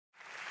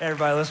Hey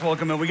everybody, let's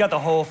welcome in. We got the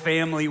whole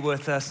family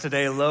with us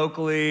today,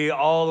 locally,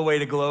 all the way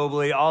to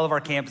globally, all of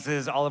our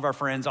campuses, all of our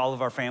friends, all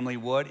of our family.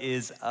 What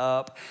is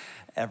up,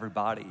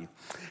 everybody?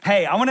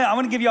 Hey, I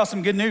want to give y'all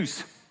some good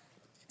news.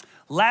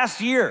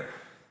 Last year,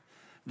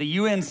 the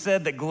UN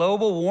said that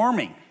global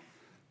warming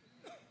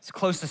is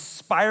close to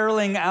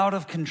spiraling out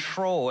of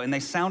control, and they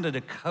sounded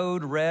a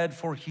code red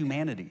for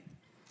humanity.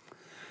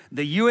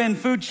 The UN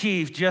food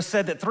chief just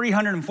said that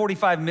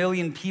 345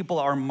 million people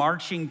are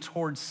marching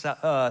towards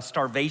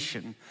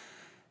starvation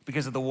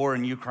because of the war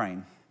in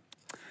Ukraine.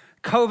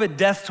 COVID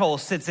death toll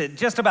sits at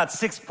just about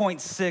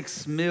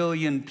 6.6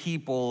 million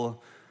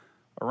people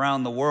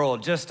around the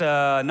world. Just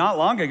not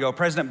long ago,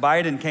 President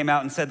Biden came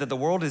out and said that the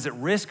world is at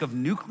risk of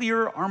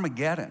nuclear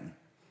Armageddon.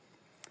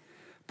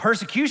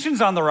 Persecution's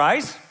on the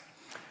rise.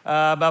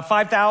 At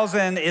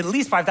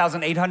least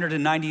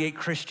 5,898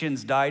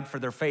 Christians died for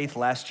their faith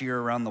last year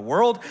around the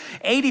world.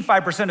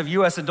 85% of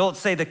US adults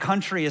say the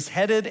country is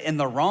headed in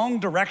the wrong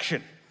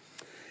direction.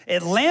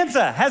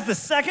 Atlanta has the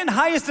second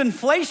highest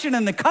inflation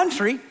in the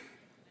country.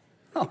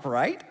 All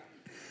right.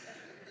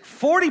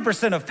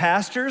 40% of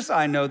pastors,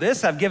 I know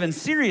this, have given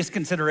serious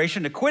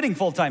consideration to quitting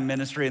full-time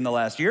ministry in the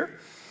last year.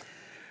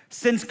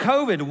 Since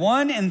COVID,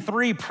 1 in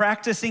 3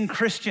 practicing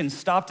Christians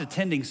stopped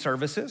attending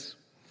services.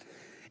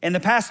 In the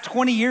past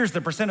 20 years,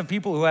 the percent of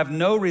people who have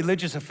no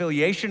religious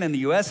affiliation in the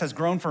US has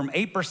grown from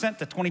 8%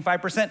 to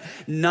 25%.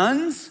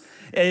 Nuns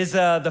is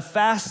the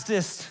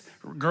fastest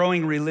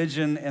growing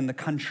religion in the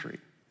country.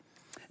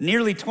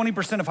 Nearly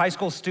 20% of high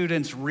school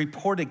students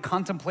reported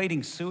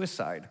contemplating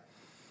suicide.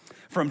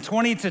 From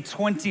 20 to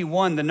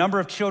 21, the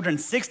number of children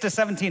 6 to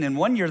 17, in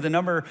 1 year, the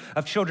number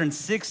of children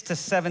 6 to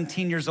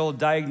 17 years old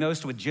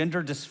diagnosed with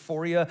gender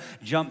dysphoria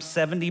jumped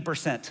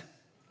 70%.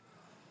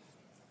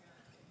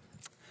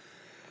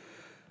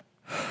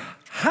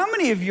 How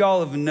many of y'all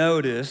have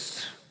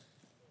noticed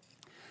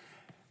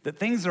that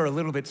things are a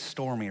little bit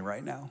stormy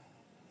right now?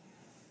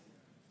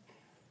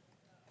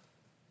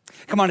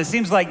 Come on, it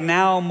seems like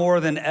now more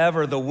than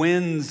ever, the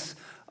winds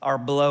are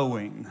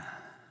blowing,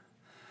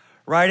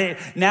 right?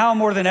 Now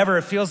more than ever,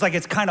 it feels like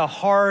it's kind of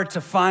hard to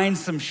find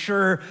some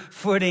sure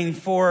footing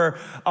for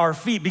our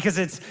feet because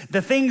it's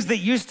the things that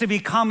used to be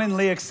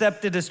commonly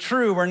accepted as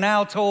true, we're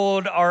now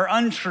told are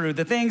untrue.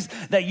 The things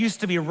that used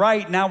to be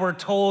right, now we're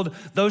told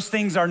those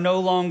things are no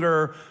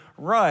longer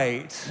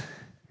right.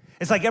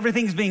 It's like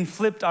everything's being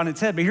flipped on its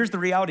head. But here's the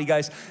reality,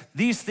 guys.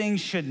 These things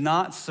should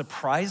not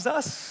surprise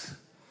us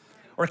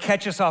or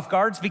catch us off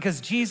guard because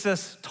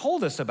Jesus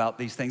told us about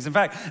these things. In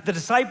fact, the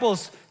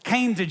disciples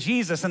came to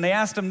Jesus and they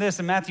asked him this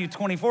in Matthew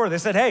 24. They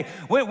said, hey,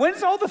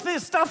 when's all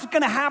this stuff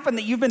gonna happen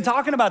that you've been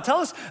talking about? Tell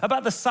us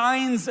about the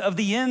signs of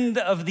the end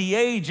of the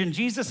age. And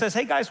Jesus says,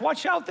 hey guys,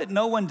 watch out that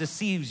no one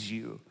deceives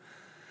you.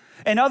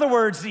 In other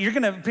words, you're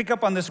gonna pick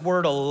up on this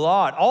word a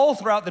lot. All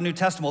throughout the New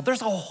Testament,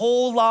 there's a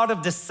whole lot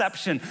of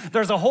deception.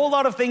 There's a whole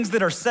lot of things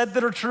that are said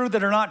that are true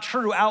that are not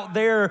true out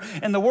there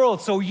in the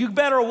world. So you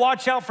better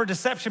watch out for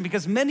deception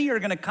because many are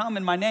gonna come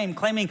in my name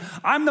claiming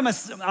I'm the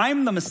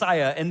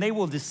Messiah, and they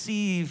will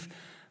deceive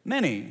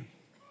many.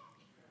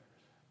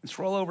 Let's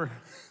roll over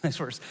this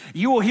verse.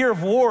 You will hear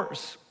of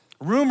wars,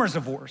 rumors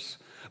of wars,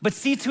 but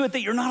see to it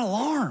that you're not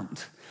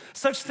alarmed.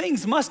 Such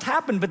things must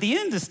happen, but the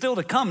end is still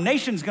to come.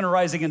 Nation's gonna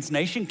rise against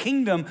nation,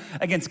 kingdom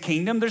against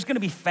kingdom. There's gonna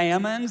be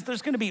famines,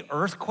 there's gonna be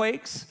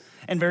earthquakes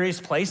in various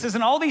places,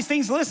 and all these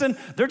things, listen,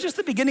 they're just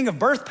the beginning of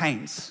birth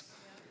pains.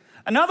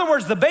 In other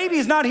words, the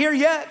baby's not here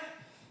yet.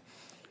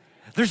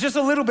 There's just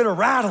a little bit of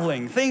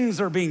rattling.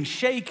 Things are being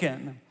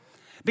shaken.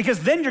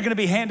 Because then you're gonna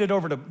be handed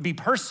over to be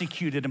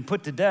persecuted and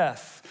put to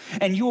death.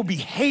 And you will be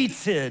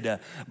hated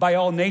by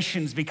all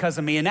nations because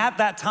of me. And at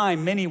that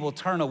time, many will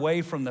turn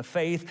away from the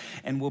faith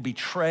and will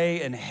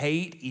betray and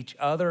hate each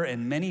other.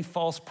 And many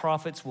false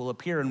prophets will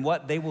appear, and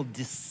what? They will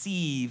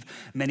deceive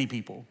many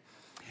people.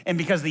 And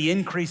because of the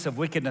increase of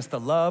wickedness, the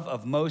love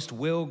of most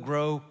will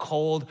grow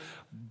cold.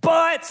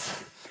 But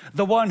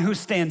the one who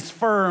stands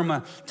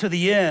firm to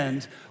the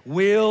end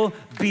will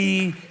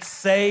be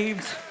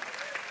saved.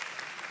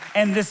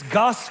 And this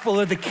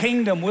gospel of the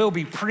kingdom will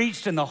be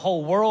preached in the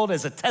whole world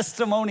as a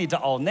testimony to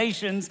all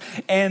nations,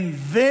 and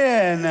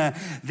then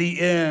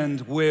the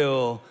end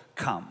will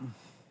come.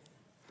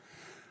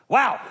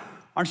 Wow,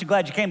 aren't you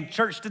glad you came to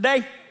church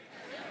today?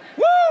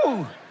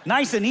 Woo!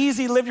 Nice and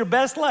easy, live your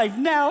best life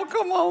now.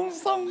 Come on,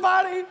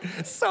 somebody.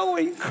 So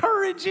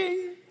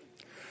encouraging.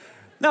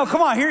 No,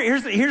 come on,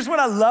 here's what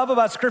I love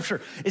about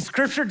Scripture, is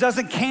Scripture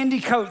doesn't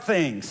candy coat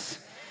things.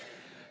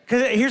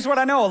 Because here's what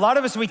I know, a lot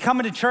of us, we come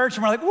into church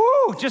and we're like,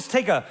 woo, just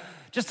take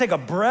a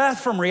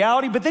breath from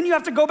reality, but then you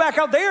have to go back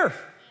out there.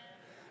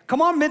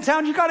 Come on,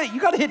 Midtown, you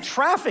gotta hit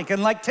traffic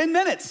in like 10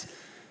 minutes.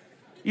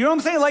 You know what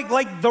I'm saying?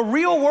 Like the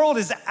real world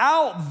is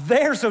out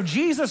there, so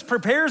Jesus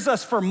prepares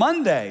us for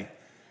Monday.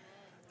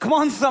 Come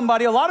on,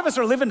 somebody, a lot of us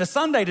are living to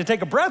Sunday to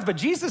take a breath, but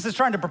Jesus is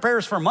trying to prepare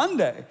us for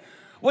Monday.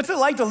 What's it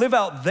like to live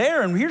out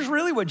there? And here's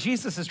really what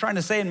Jesus is trying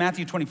to say in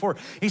Matthew 24.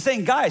 He's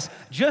saying, guys,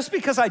 just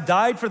because I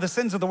died for the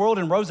sins of the world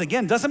and rose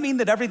again doesn't mean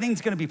that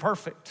everything's gonna be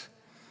perfect.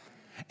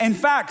 In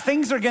fact,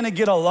 things are gonna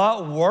get a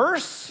lot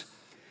worse,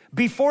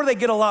 before they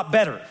get a lot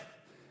better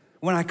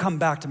when I come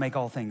back to make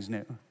all things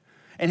new.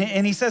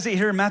 And he says it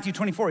here in Matthew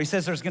 24. He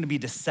says there's gonna be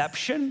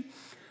deception,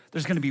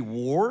 there's gonna be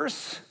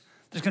wars,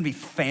 there's gonna be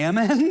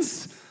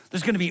famines,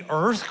 there's gonna be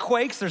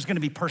earthquakes, there's gonna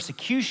be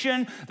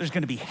persecution, there's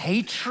gonna be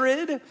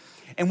hatred.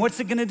 And what's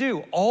it gonna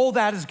do? All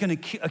that is gonna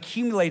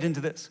accumulate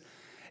into this.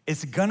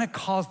 It's gonna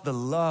cause the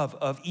love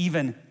of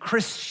even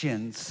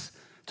Christians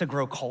to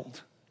grow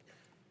cold.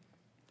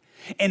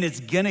 And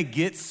it's gonna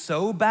get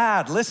so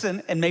bad.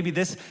 Listen, and maybe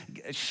this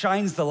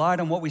shines the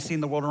light on what we see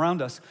in the world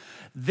around us.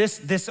 This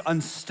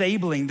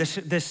unstabling,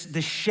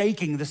 this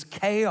shaking, this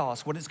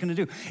chaos, what it's gonna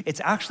do, it's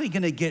actually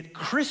gonna get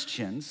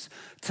Christians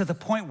to the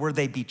point where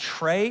they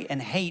betray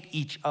and hate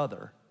each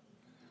other.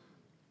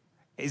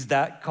 Is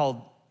that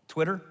called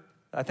Twitter?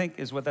 I think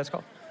is what that's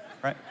called,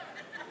 right?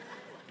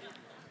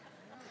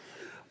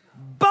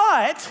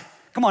 But,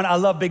 come on, I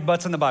love big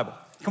butts in the Bible.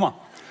 Come on.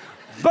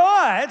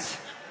 But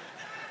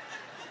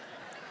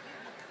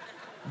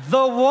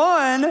the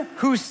one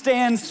who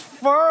stands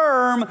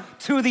firm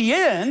to the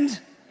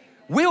end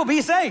will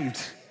be saved.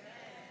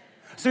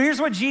 So here's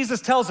what Jesus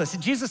tells us.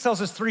 Jesus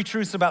tells us 3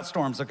 truths about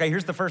storms, okay?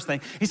 Here's the first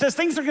thing. He says,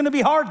 things are gonna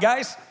be hard,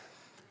 guys.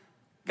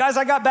 Guys,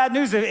 I got bad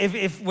news.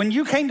 If when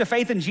you came to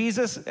faith in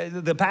Jesus,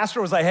 the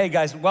pastor was like, hey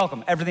guys,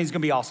 welcome. Everything's gonna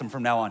be awesome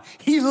from now on.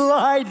 He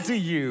lied to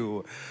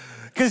you.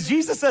 Because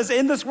Jesus says,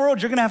 in this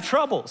world, you're gonna have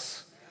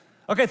troubles.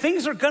 Okay,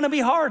 things are gonna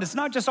be hard. It's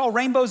not just all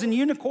rainbows and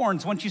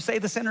unicorns once you say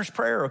the sinner's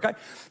prayer, okay?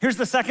 Here's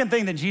the second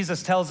thing that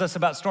Jesus tells us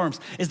about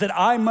storms, is that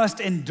I must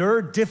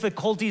endure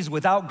difficulties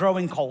without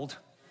growing cold.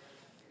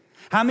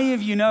 How many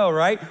of you know,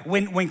 right?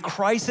 When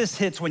crisis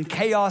hits, when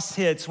chaos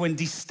hits, when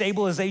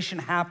destabilization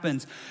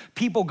happens,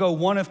 people go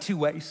one of 2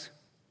 ways.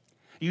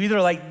 You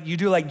either you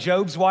do like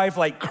Job's wife,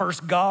 like curse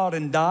God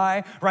and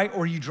die, right?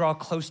 Or you draw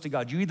close to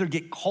God. You either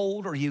get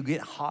cold or you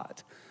get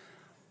hot.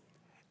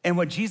 And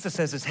what Jesus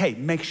says is, hey,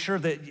 make sure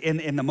that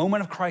in the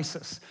moment of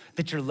crisis,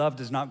 that your love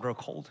does not grow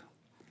cold.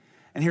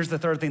 And here's the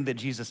third thing that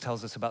Jesus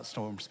tells us about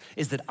storms,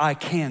 is that I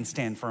can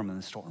stand firm in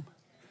the storm.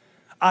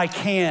 I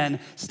can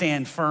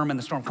stand firm in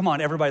the storm. Come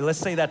on, everybody, let's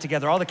say that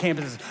together. All the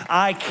campuses,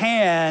 I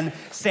can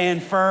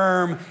stand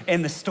firm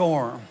in the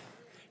storm.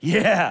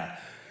 Yeah.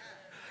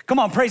 Come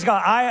on, praise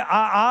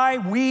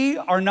God. We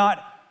are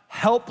not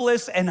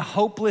helpless and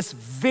hopeless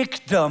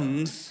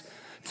victims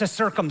to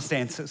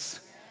circumstances.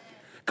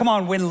 Come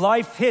on, when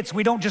life hits,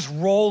 we don't just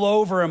roll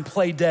over and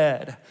play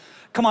dead.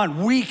 Come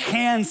on, we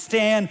can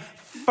stand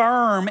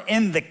firm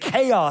in the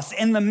chaos,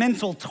 in the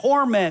mental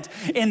torment,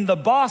 in the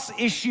boss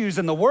issues,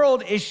 and the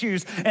world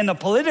issues, and the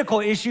political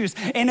issues.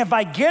 And if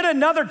I get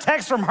another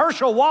text from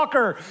Herschel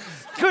Walker,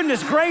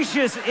 goodness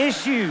gracious,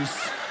 issues.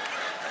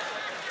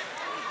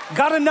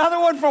 Got another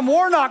one from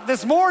Warnock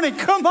this morning.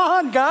 Come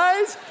on,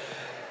 guys.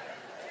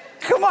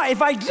 Come on,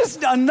 if I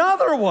just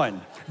another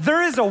one.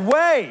 There is a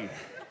way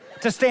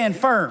to stand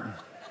firm,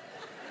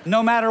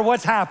 no matter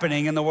what's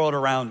happening in the world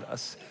around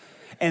us.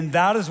 And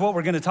that is what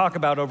we're gonna talk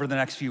about over the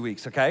next few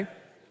weeks, okay?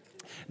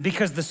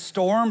 Because the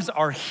storms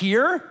are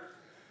here,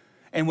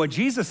 and what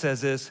Jesus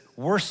says is,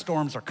 worse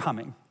storms are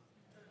coming.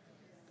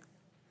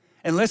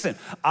 And listen,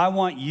 I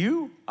want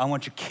you, I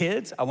want your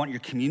kids, I want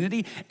your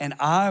community, and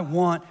I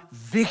want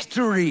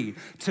victory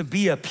to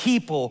be a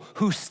people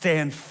who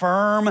stand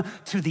firm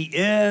to the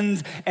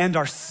end and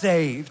are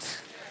saved.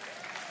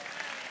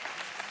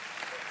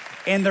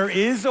 And there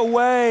is a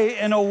way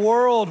in a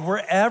world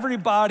where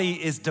everybody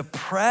is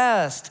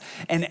depressed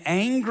and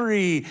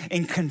angry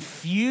and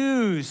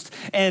confused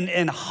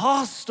and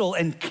hostile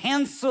and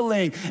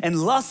canceling and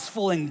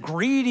lustful and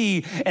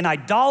greedy and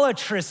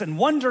idolatrous and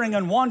wandering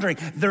and wandering.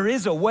 There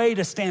is a way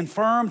to stand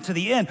firm to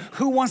the end.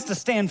 Who wants to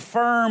stand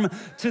firm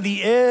to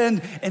the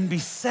end and be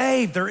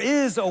saved? There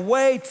is a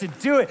way to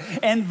do it.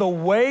 And the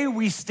way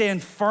we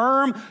stand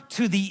firm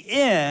to the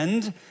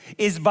end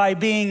is by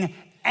being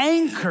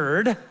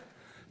anchored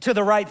to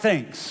the right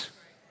things,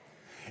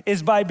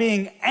 is by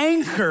being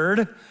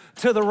anchored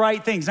to the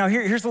right things. Now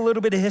here's a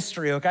little bit of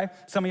history, okay?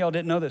 Some of y'all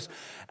didn't know this.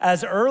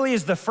 As early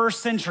as the 1st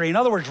century, in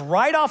other words,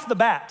 right off the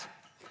bat,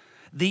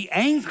 the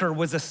anchor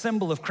was a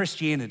symbol of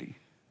Christianity.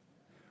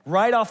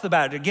 Right off the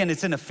bat. Again,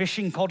 it's in a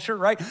fishing culture,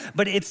 right?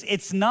 But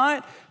it's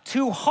not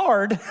too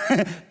hard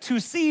to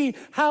see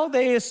how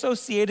they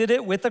associated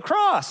it with the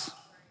cross,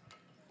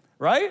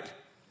 right?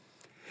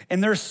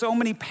 And there's so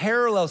many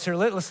parallels here.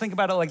 Let's think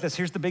about it like this.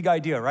 Here's the big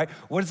idea, right?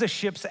 What does a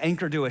ship's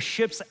anchor do? A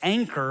ship's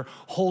anchor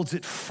holds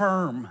it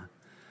firm,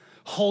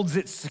 holds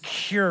it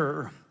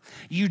secure.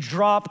 You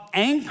drop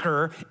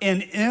anchor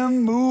in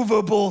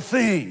immovable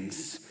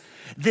things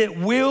that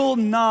will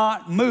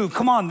not move.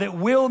 Come on, that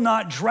will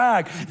not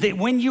drag. That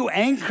when you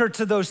anchor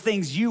to those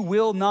things, you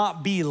will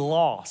not be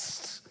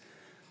lost.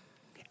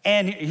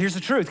 And here's the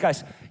truth,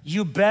 guys.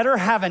 You better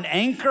have an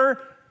anchor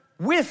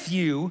with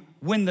you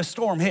when the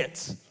storm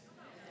hits.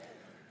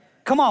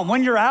 Come on,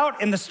 when you're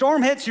out and the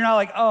storm hits, you're not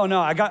like, oh no,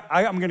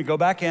 I'm gonna go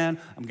back in,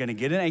 I'm gonna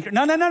get an anchor.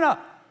 No.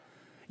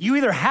 You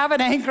either have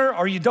an anchor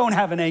or you don't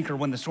have an anchor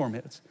when the storm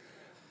hits.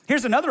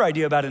 Here's another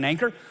idea about an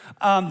anchor.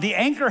 The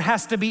anchor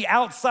has to be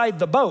outside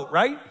the boat,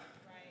 right?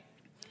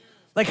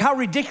 Like, how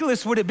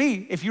ridiculous would it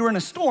be if you were in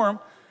a storm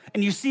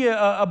and you see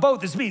a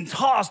boat that's being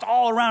tossed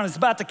all around, it's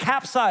about to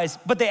capsize,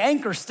 but the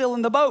anchor's still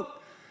in the boat.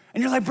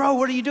 And you're like, bro,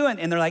 what are you doing?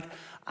 And they're like,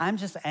 I'm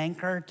just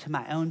anchored to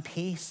my own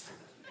peace.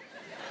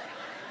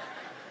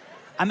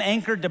 I'm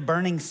anchored to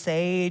burning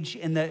sage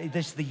in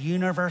the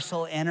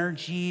universal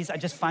energies. I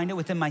just find it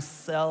within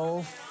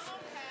myself.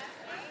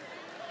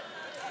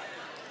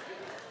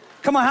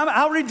 Come on,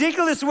 how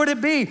ridiculous would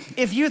it be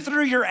if you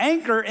threw your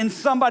anchor in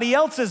somebody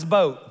else's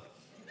boat?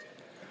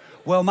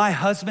 Well, my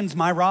husband's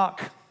my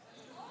rock.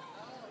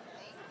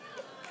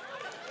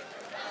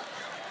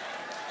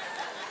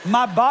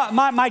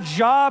 My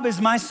job is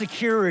my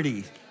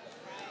security.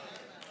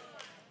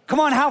 Come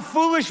on, how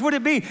foolish would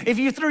it be if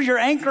you threw your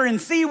anchor in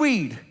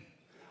seaweed?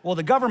 Well,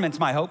 the government's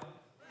my hope.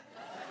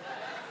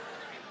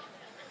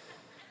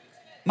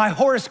 My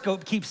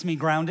horoscope keeps me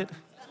grounded.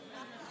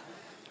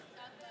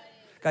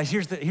 Guys,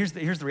 here's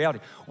the reality.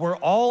 We're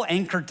all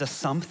anchored to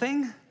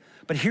something,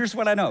 but here's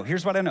what I know,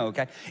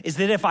 okay? Is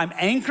that if I'm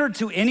anchored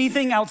to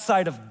anything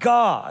outside of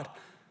God,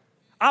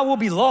 I will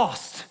be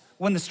lost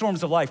when the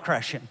storms of life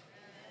crash in.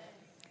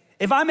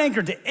 If I'm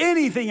anchored to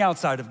anything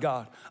outside of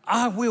God,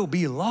 I will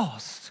be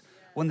lost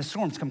when the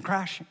storms come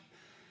crashing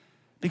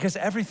because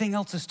everything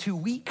else is too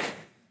weak.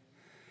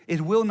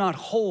 It will not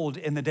hold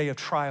in the day of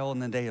trial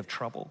and the day of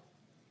trouble.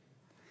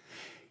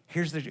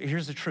 Here's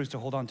the truth to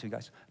hold on to,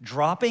 guys.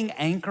 Dropping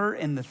anchor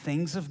in the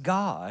things of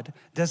God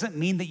doesn't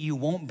mean that you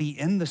won't be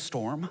in the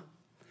storm,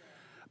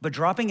 but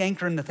dropping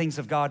anchor in the things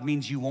of God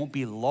means you won't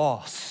be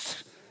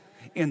lost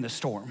in the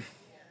storm.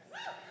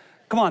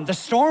 Come on, the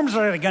storms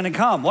are gonna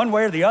come one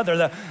way or the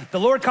other. The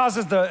Lord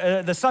causes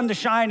the sun to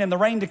shine and the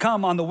rain to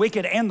come on the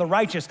wicked and the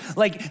righteous.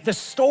 Like, the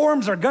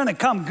storms are gonna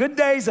come. Good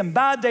days and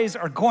bad days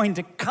are going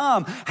to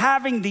come.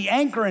 Having the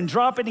anchor and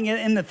dropping it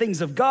in the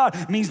things of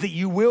God means that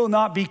you will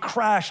not be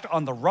crashed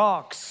on the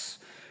rocks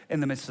in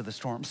the midst of the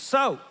storm.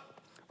 So,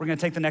 we're gonna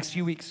take the next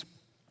few weeks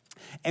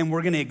and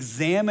we're gonna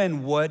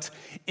examine what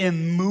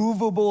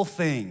immovable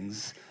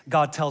things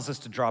God tells us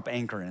to drop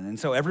anchor in. And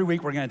so every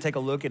week we're gonna take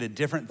a look at a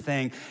different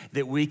thing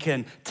that we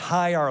can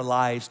tie our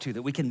lives to,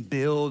 that we can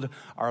build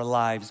our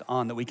lives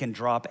on, that we can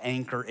drop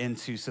anchor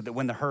into so that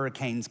when the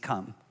hurricanes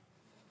come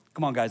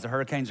on guys, the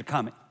hurricanes are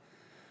coming.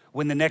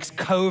 When the next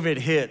COVID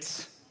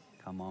hits,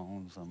 come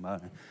on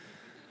somebody.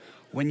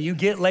 When you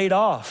get laid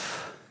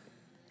off,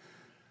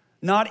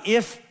 not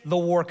if the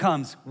war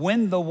comes,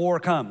 when the war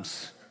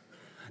comes.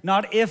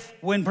 Not if,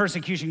 when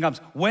persecution comes,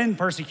 when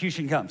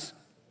persecution comes.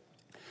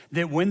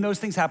 That when those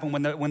things happen,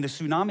 when the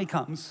tsunami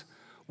comes,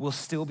 we'll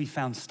still be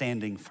found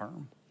standing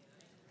firm.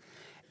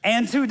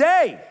 And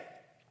today,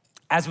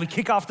 as we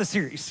kick off the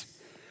series,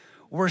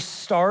 we're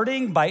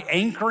starting by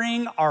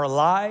anchoring our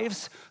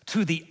lives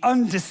to the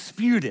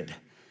undisputed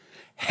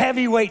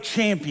heavyweight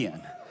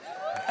champion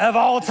of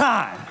all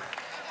time.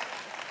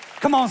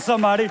 Come on,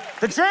 somebody.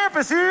 The champ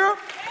is here.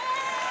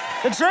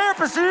 The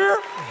champ is here.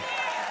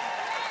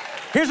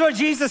 Here's what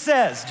Jesus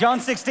says, John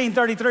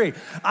 16:33.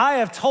 I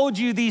have told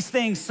you these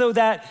things so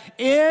that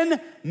in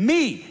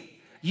me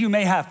you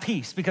may have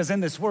peace, because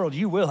in this world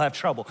you will have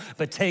trouble.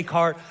 But take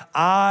heart,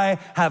 I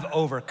have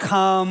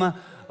overcome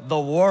the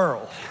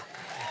world.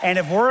 And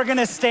if we're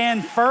gonna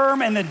stand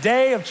firm in the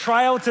day of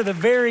trial to the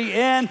very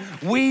end,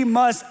 we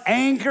must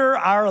anchor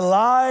our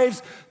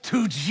lives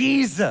to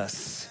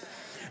Jesus.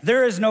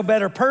 There is no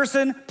better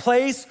person,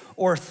 place,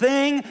 or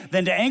thing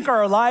than to anchor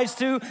our lives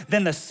to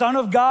than the Son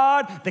of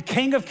God, the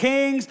King of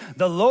Kings,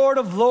 the Lord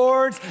of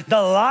Lords,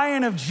 the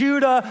Lion of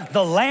Judah,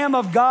 the Lamb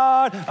of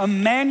God,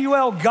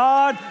 Emmanuel,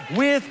 God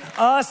with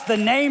us, the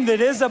name that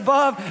is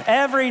above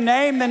every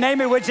name, the name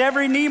at which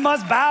every knee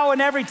must bow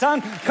and every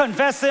tongue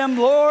confess him,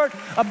 Lord,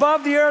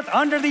 above the earth,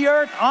 under the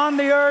earth, on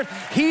the earth.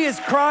 He is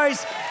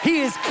Christ,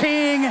 he is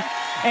King,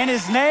 and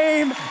his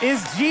name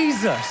is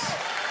Jesus.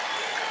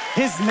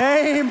 His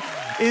name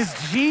is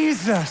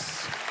Jesus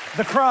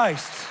the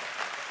Christ.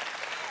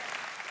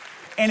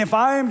 And if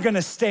I am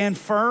gonna stand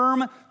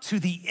firm to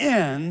the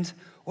end,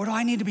 what do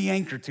I need to be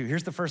anchored to?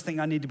 Here's the first thing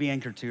I need to be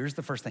anchored to. Here's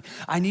the first thing.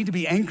 I need to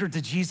be anchored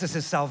to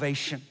Jesus'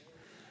 salvation.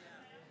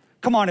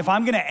 Come on, if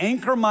I'm gonna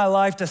anchor my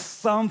life to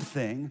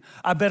something,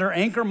 I better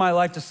anchor my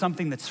life to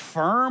something that's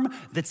firm,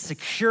 that's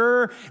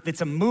secure,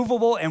 that's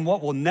immovable, and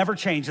what will never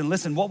change. And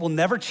listen, what will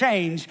never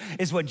change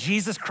is what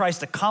Jesus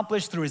Christ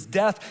accomplished through his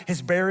death,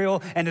 his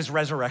burial, and his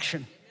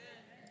resurrection.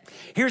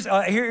 Here's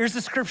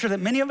the scripture that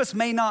many of us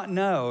may not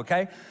know,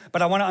 okay?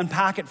 But I wanna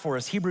unpack it for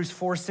us, Hebrews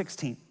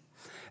 4:16.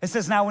 It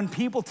says, now when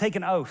people take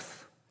an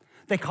oath,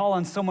 they call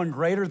on someone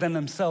greater than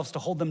themselves to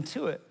hold them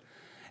to it.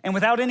 And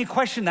without any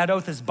question, that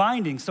oath is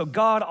binding. So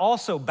God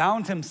also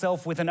bound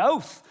himself with an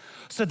oath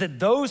so that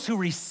those who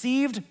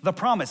received the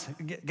promise,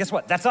 guess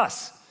what? That's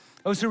us.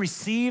 Those who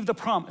received the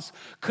promise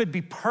could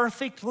be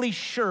perfectly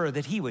sure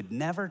that he would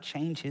never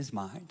change his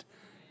mind.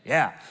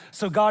 Yeah,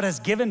 so God has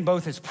given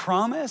both his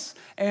promise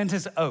and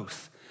his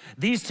oath.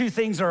 These two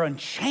things are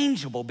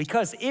unchangeable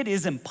because it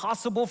is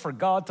impossible for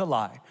God to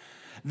lie.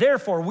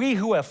 Therefore, we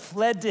who have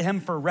fled to him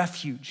for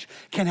refuge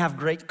can have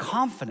great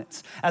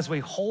confidence as we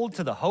hold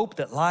to the hope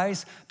that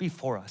lies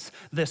before us.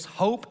 This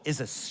hope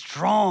is a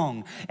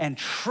strong and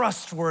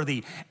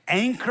trustworthy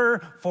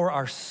anchor for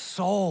our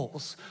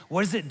souls.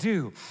 What does it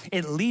do?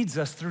 It leads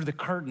us through the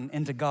curtain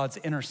into God's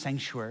inner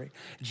sanctuary.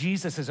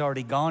 Jesus has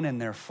already gone in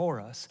there for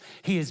us.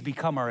 He has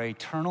become our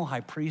eternal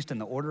high priest in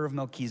the order of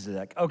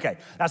Melchizedek. Okay,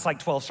 that's like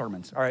 12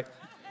 sermons, all right?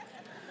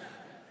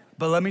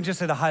 But let me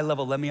just at a high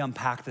level, let me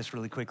unpack this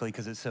really quickly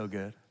because it's so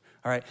good.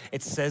 All right,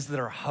 it says that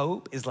our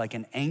hope is like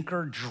an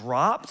anchor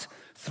dropped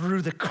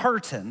through the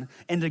curtain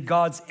into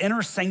God's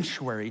inner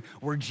sanctuary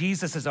where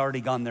Jesus has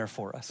already gone there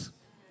for us.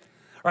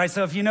 All right,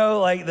 so if you know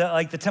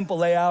like the temple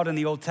layout in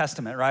the Old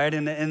Testament, right?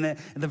 In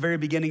the very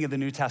beginning of the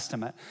New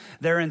Testament,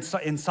 there in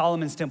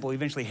Solomon's temple,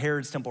 eventually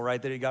Herod's temple,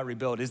 right, that it got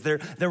rebuilt, there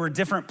were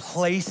different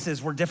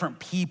places where different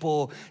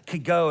people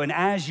could go. And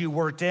as you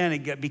worked in,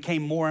 it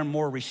became more and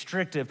more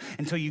restrictive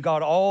until you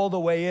got all the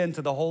way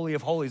into the Holy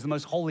of Holies, the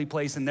most holy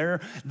place. And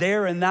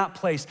there in that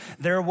place,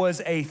 there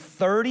was a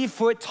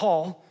 30-foot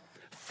tall,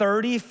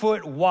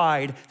 30-foot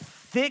wide,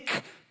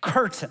 thick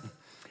curtain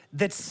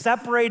that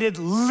separated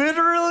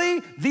literally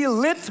the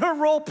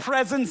literal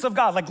presence of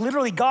God. Like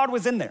literally God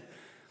was in there.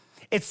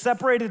 It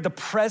separated the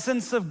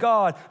presence of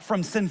God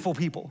from sinful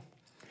people.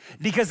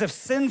 Because if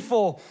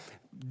sinful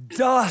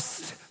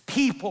dust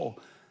people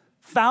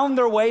found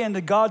their way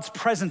into God's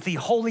presence, the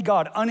holy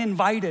God,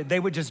 uninvited, they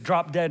would just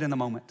drop dead in a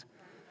moment.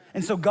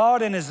 And so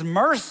God in his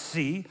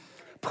mercy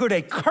put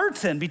a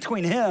curtain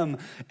between him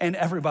and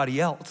everybody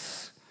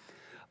else.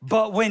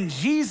 But when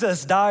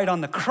Jesus died on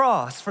the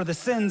cross for the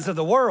sins of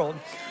the world,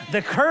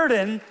 the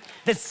curtain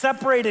that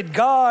separated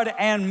God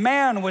and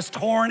man was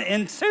torn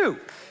in two.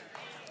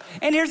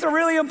 And here's a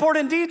really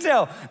important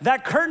detail.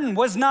 That curtain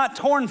was not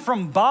torn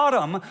from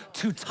bottom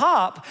to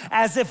top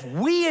as if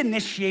we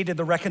initiated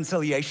the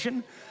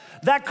reconciliation.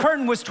 That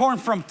curtain was torn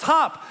from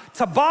top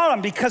to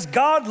bottom because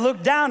God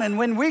looked down, and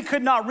when we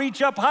could not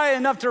reach up high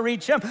enough to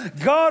reach him,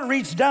 God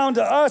reached down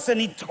to us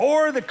and he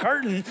tore the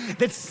curtain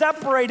that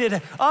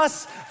separated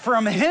us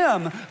from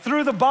him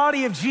through the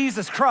body of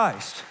Jesus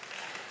Christ.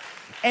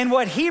 And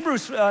what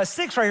Hebrews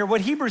 6 right here,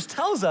 what Hebrews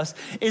tells us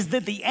is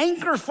that the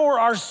anchor for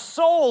our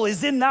soul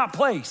is in that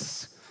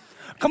place.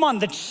 Come on,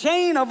 the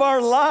chain of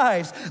our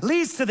lives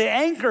leads to the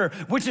anchor,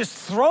 which is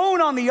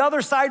thrown on the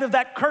other side of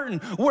that curtain,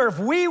 where if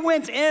we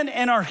went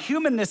in our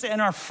humanness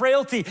and our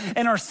frailty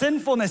and our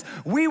sinfulness,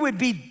 we would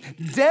be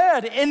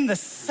dead in the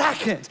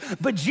second.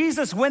 But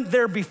Jesus went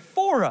there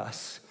before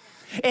us.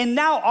 And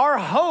now our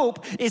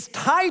hope is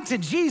tied to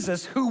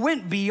Jesus, who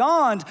went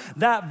beyond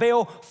that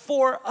veil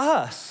for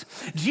us.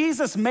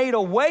 Jesus made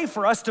a way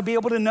for us to be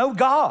able to know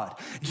God.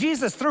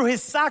 Jesus, through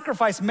his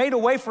sacrifice, made a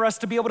way for us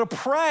to be able to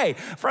pray,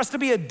 for us to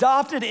be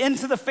adopted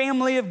into the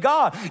family of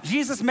God.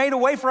 Jesus made a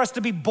way for us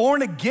to be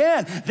born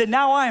again, that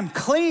now I am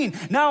clean,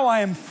 now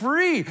I am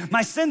free.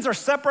 My sins are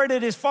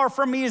separated as far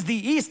from me as the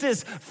east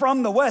is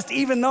from the west.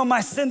 Even though my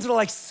sins are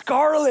like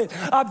scarlet,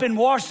 I've been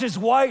washed as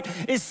white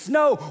as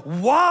snow.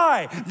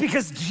 Why?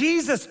 Because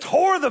Jesus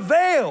tore the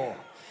veil.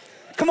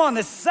 Come on,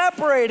 that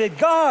separated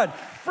God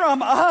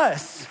from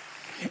us.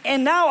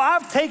 And now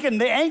I've taken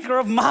the anchor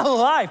of my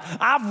life.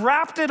 I've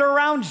wrapped it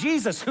around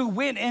Jesus, who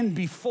went in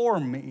before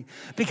me.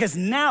 Because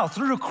now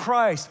through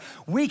Christ,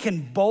 we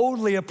can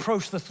boldly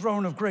approach the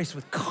throne of grace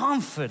with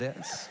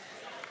confidence.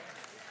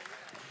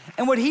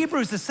 And what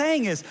Hebrews is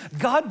saying is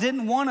God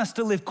didn't want us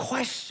to live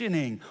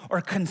questioning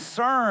or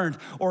concerned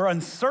or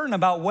uncertain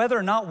about whether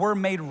or not we're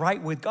made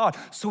right with God.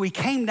 So he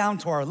came down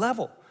to our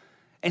level.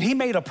 And he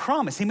made a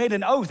promise, he made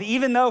an oath,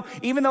 even though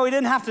he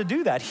didn't have to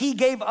do that. He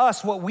gave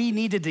us what we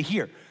needed to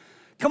hear.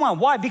 Come on,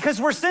 why?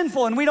 Because we're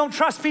sinful and we don't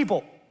trust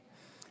people.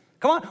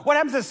 Come on, what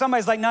happens if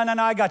somebody's like, no,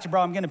 I got you, bro,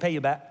 I'm gonna pay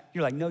you back.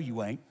 You're like, no,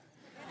 you ain't.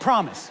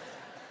 Promise.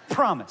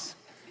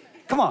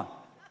 Come on,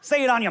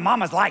 say it on your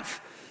mama's life.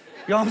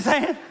 You know what I'm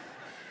saying?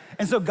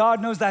 And so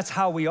God knows that's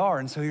how we are,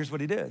 and so here's what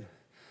he did.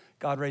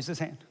 God raised his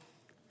hand,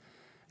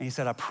 and he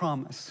said, I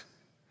promise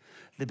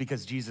that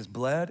because Jesus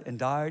bled and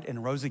died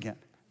and rose again,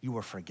 you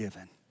were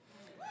forgiven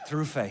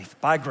through faith,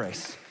 by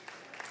grace,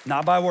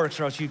 not by works,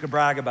 or else you could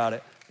brag about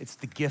it. It's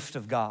the gift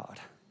of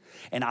God.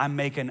 And I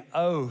make an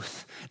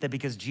oath that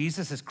because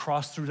Jesus has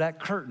crossed through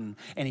that curtain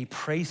and he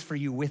prays for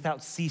you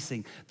without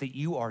ceasing, that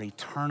you are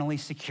eternally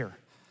secure.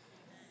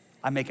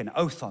 I make an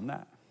oath on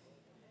that.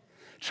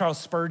 Charles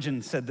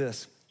Spurgeon said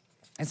this.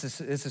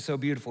 This is so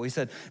beautiful. He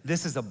said,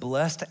 this is a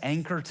blessed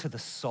anchor to the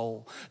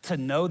soul, to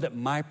know that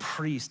my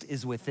priest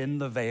is within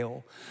the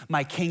veil.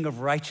 My king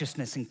of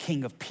righteousness and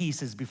king of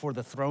peace is before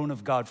the throne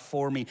of God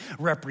for me,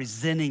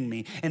 representing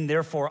me, and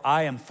therefore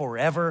I am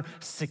forever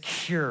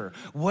secure.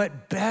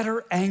 What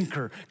better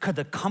anchor could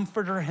the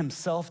Comforter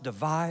himself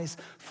devise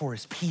for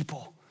his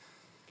people?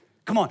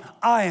 Come on,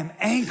 I am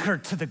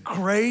anchored to the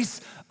grace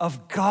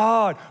of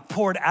God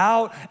poured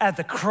out at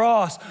the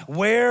cross.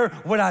 Where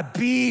would I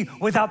be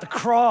without the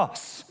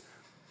cross?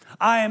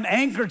 I am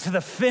anchored to the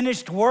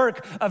finished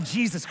work of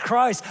Jesus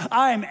Christ.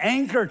 I am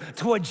anchored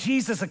to what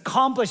Jesus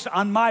accomplished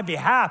on my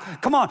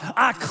behalf. Come on,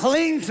 I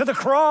cling to the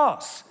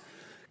cross.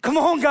 Come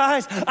on,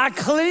 guys. I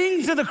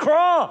cling to the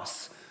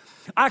cross.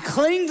 I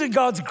cling to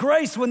God's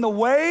grace when the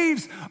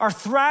waves are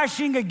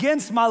thrashing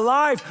against my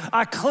life.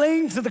 I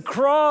cling to the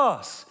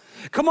cross.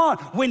 Come on,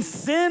 when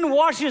sin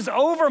washes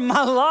over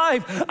my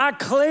life, I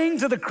cling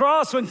to the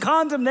cross. When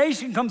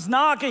condemnation comes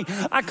knocking,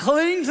 I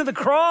cling to the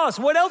cross.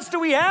 What else do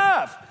we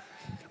have?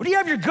 What do you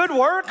have, your good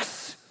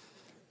works?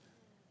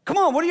 Come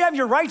on, what do you have,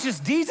 your righteous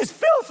deeds? It's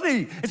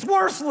filthy, it's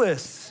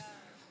worthless.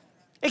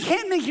 It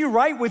can't make you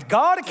right with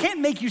God. It can't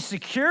make you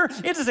secure.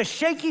 It is a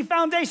shaky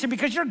foundation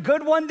because you're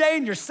good one day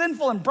and you're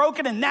sinful and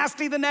broken and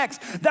nasty the next.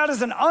 That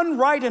is an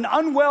unright and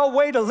unwell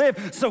way to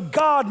live. So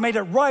God made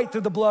it right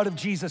through the blood of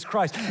Jesus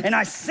Christ. And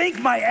I sink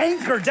my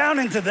anchor down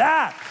into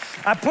that.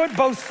 I put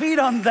both feet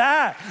on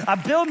that. I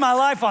build my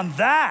life on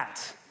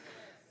that.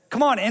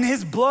 Come on, and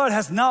his blood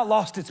has not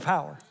lost its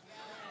power.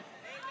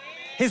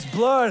 His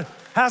blood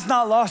has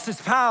not lost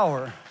its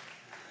power.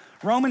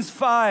 Romans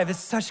 5, it's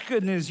such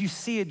good news. You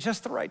see it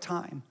just the right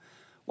time.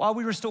 While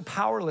we were still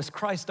powerless,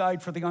 Christ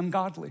died for the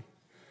ungodly.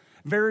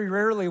 Very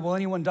rarely will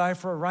anyone die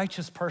for a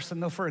righteous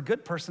person, though for a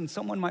good person,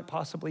 someone might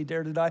possibly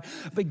dare to die.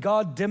 But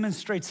God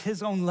demonstrates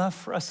his own love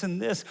for us in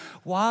this.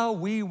 While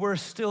we were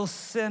still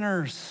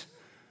sinners,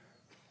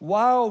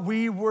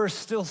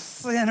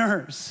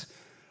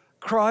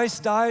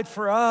 Christ died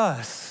for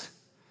us.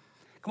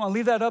 Come on,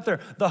 leave that up there.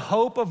 The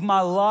hope of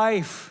my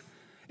life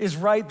is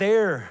right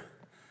there.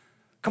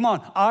 Come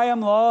on, I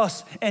am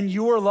lost and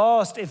you are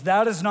lost if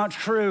that is not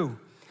true.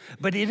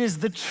 But it is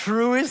the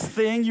truest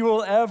thing you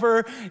will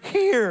ever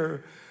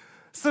hear.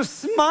 So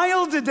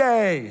smile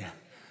today.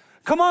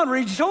 Come on,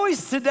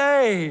 rejoice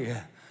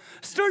today.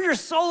 Stir your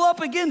soul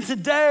up again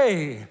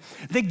today.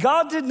 That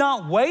God did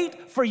not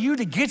wait for you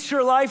to get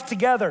your life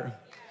together.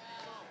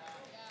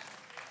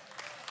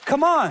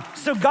 Come on,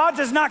 so God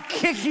does not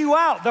kick you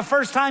out the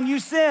first time you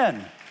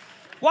sin.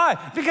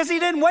 Why? Because he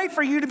didn't wait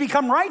for you to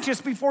become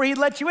righteous before he'd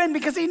let you in,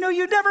 because he knew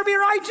you'd never be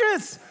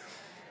righteous.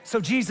 So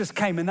Jesus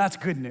came, and that's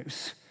good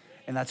news,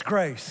 and that's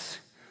grace.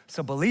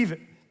 So believe it,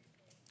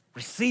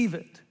 receive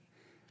it,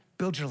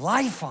 build your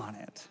life on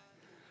it,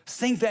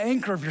 sink the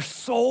anchor of your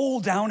soul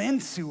down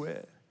into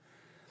it.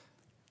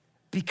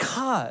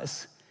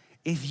 Because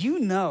if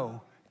you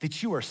know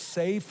that you are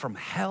saved from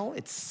hell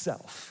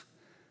itself,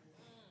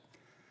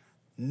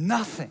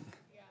 nothing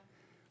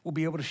will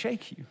be able to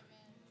shake you.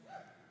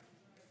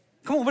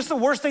 Come on, what's the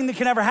worst thing that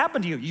can ever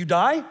happen to you? You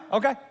die?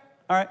 Okay,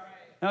 all right.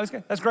 No, it's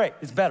good. That's great.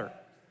 It's better.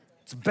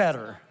 It's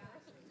better.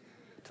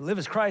 To live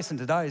as Christ and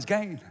to die as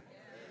gain.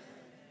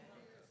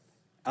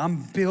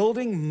 I'm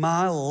building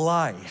my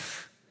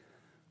life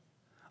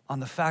on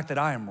the fact that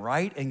I am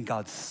right in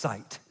God's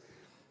sight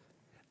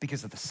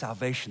because of the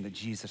salvation that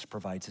Jesus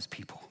provides his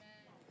people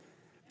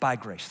by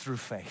grace, through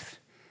faith.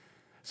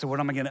 So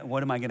what am I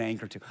gonna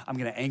anchor to? I'm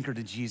gonna anchor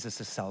to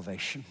Jesus'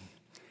 salvation.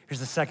 Here's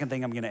the second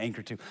thing I'm gonna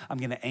anchor to. I'm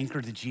gonna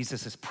anchor to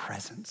Jesus'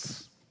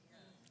 presence.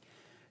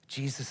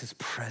 Jesus'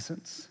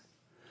 presence.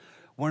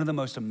 One of the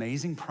most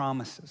amazing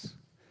promises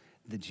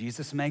that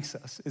Jesus makes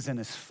us is in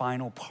his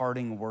final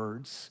parting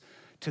words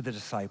to the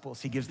disciples.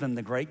 He gives them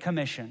the Great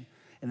Commission,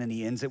 and then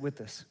he ends it with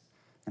this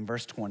in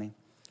verse 20.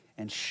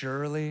 And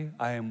surely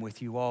I am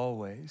with you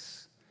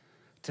always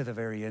to the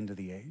very end of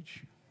the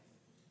age.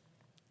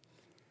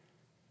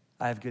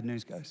 I have good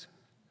news, guys.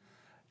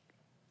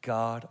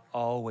 God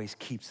always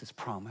keeps his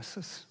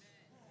promises.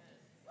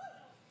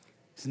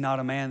 He's not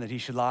a man that he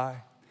should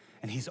lie,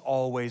 and he's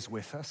always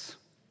with us.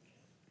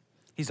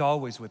 He's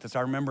always with us. I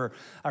remember,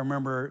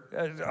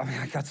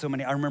 I got so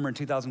many. I remember in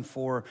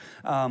 2004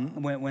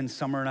 when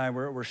Summer and I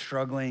were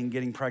struggling,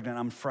 getting pregnant.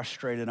 I'm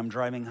frustrated. I'm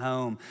driving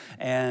home,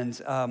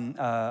 and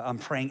I'm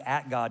praying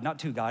at God, not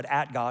to God,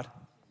 at God,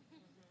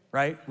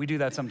 right? We do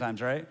that sometimes,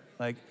 right?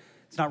 Like,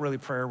 it's not really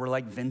prayer. We're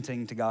like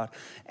venting to God.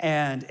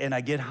 And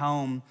I get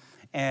home,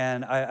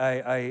 and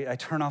I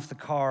turn off the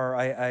car.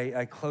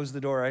 I close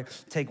the door. I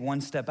take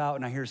one step out,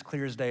 and I hear as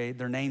clear as day,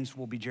 their names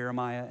will be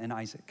Jeremiah and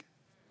Isaac.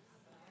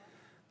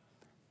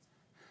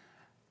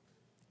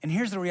 And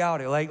here's the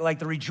reality, like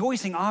the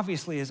rejoicing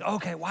obviously is,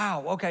 okay,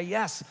 wow, okay,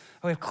 yes,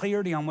 we have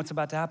clarity on what's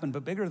about to happen,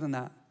 but bigger than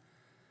that,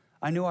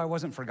 I knew I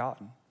wasn't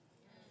forgotten.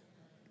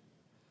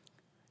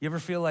 You ever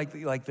feel like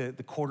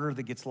the quarter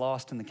that gets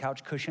lost in the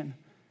couch cushion?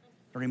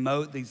 The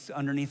remote that's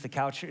underneath the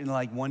couch, and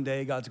like one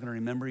day God's gonna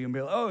remember you and be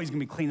like, oh, he's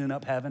gonna be cleaning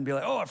up heaven, be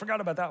like, oh, I forgot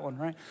about that one,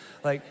 right?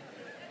 Like,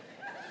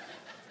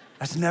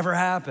 that's never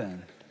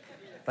happened.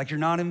 Like, you're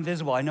not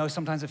invisible. I know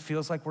sometimes it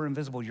feels like we're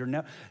invisible.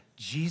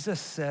 Jesus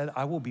said,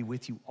 I will be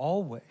with you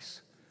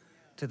always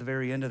to the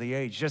very end of the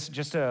age.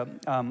 Just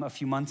a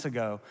few months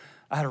ago,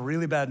 I had a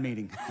really bad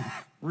meeting,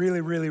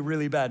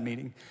 really bad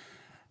meeting.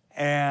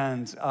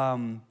 And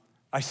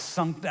I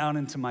sunk down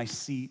into my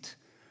seat.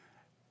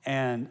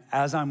 And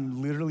as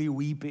I'm literally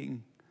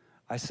weeping,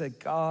 I said,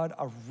 God,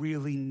 I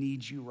really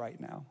need you right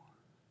now.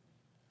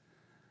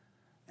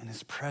 And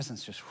his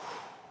presence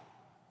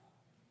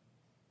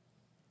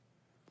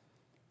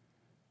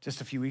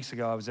just a few weeks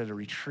ago, I was at a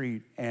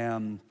retreat,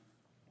 and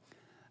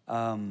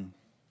I'm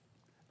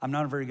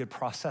not a very good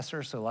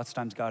processor, so lots of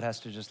times God has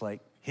to just like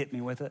hit me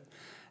with it.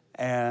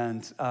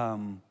 And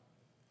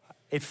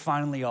it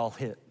finally all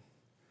hit.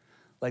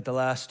 Like the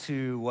last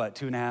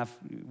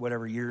 2.5,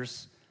 whatever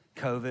years,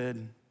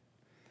 COVID,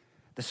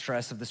 the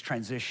stress of this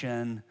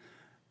transition,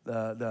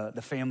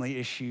 the family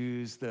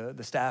issues, the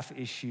staff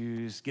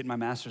issues, getting my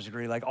master's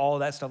degree, like all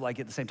that stuff, like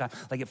at the same time,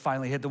 like it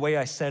finally hit. The way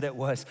I said it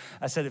was,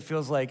 I said it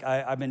feels like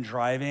I've been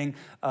driving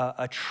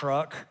a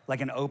truck,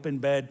 like an open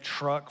bed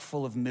truck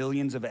full of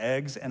millions of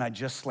eggs, and I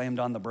just slammed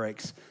on the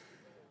brakes.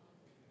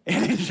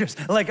 And it's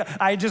just like,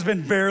 I had just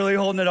been barely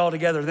holding it all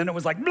together. Then it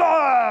was like,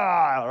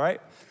 blah,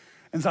 right?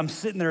 And so I'm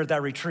sitting there at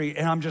that retreat,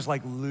 and I'm just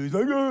like, you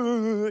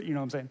know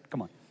what I'm saying?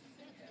 Come on.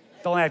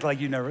 Don't act like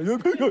you never,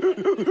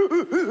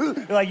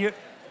 like you,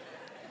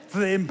 it's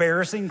the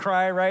embarrassing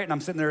cry, right? And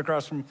I'm sitting there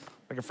across from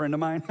like a friend of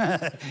mine,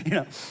 you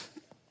know.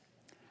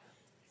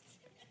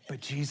 But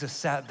Jesus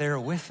sat there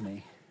with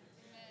me.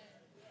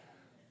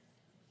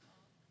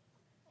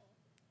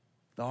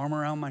 The arm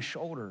around my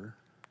shoulder.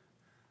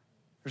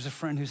 There's a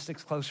friend who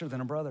sticks closer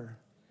than a brother.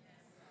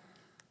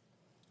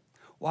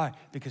 Why?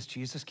 Because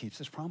Jesus keeps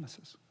his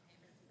promises.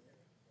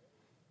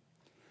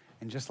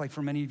 And just like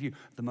for many of you,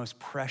 the most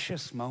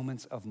precious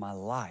moments of my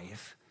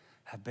life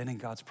have been in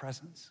God's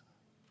presence.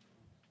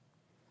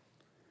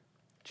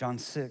 John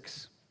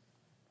 6.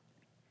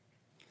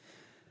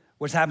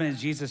 What's happened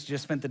is Jesus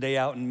just spent the day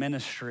out in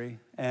ministry,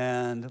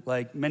 and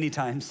like many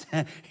times,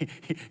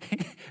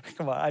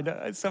 come on, I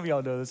know, some of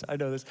y'all know this, I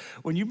know this.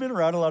 When you've been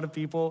around a lot of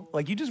people,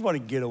 like you just want to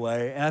get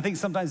away, and I think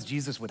sometimes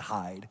Jesus would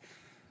hide.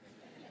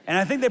 And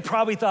I think they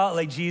probably thought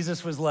like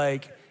Jesus was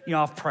like, you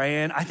know, off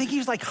praying. I think he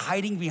was like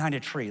hiding behind a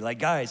tree. Like,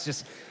 guys,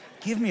 just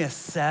give me a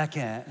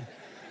second.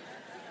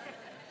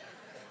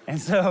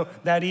 And so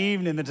that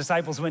evening, the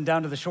disciples went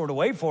down to the shore to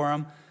wait for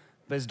him,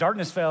 but as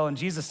darkness fell and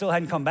Jesus still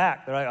hadn't come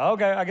back, they're like,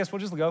 okay, I guess we'll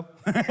just go.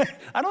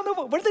 I don't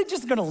know, what are they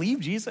just gonna leave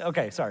Jesus?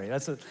 Okay, sorry,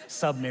 that's a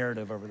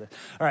sub-narrative over there.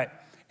 All right,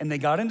 and they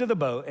got into the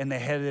boat and they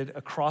headed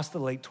across the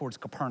lake towards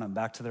Capernaum,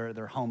 back to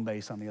their home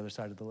base on the other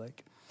side of the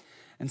lake.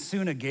 And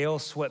soon a gale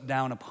swept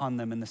down upon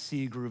them and the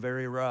sea grew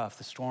very rough.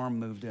 The storm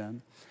moved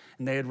in.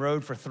 And they had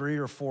rowed for 3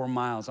 or 4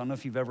 miles. I don't know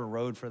if you've ever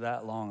rowed for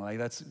that long. Like,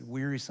 that's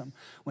wearisome.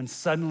 When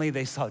suddenly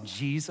they saw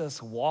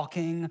Jesus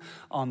walking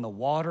on the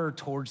water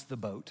towards the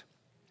boat.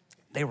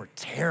 They were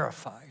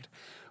terrified,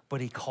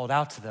 but he called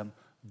out to them,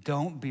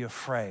 "Don't be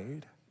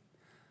afraid.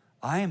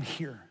 I am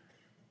here."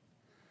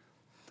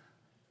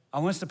 I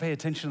want us to pay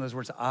attention to those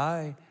words.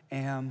 I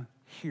am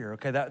here.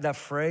 Okay, that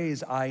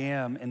phrase, I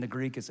am, in the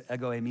Greek is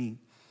ego eimi.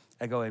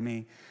 Ego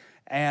eimi.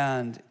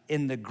 And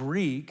in the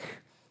Greek,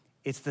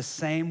 it's the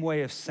same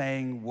way of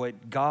saying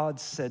what God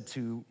said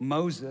to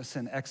Moses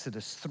in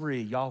Exodus 3,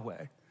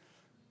 Yahweh,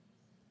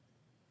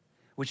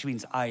 which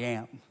means I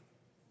am.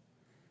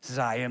 It says,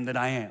 I am that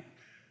I am.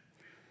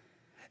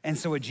 And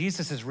so what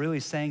Jesus is really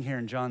saying here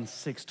in John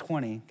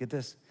 6:20, get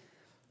this,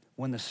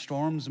 when the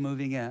storm's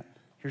moving in,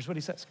 here's what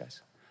he says,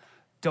 guys.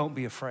 Don't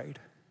be afraid.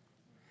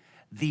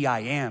 The I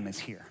am is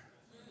here.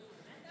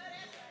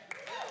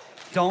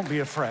 Don't be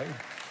afraid.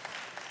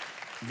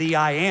 The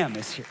I am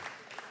is here.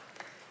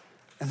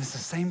 And it's the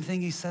same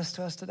thing he says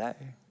to us today.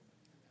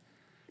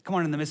 Come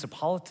on, in the midst of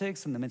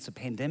politics, in the midst of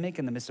pandemic,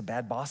 in the midst of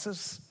bad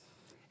bosses,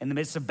 in the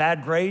midst of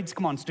bad grades,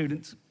 come on,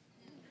 students.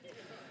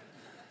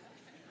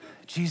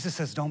 Jesus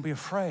says, don't be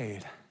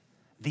afraid.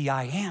 The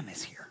I am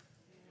is here.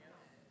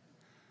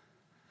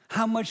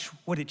 How much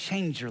would it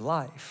change your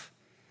life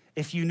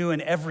if you knew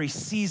in every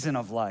season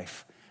of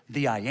life,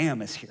 the I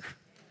am is here?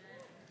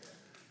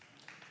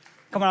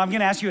 Come on, I'm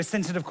gonna ask you a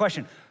sensitive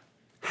question.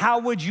 How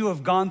would you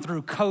have gone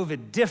through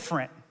COVID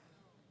different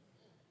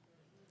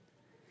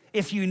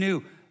if you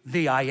knew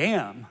the I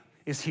am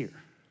is here?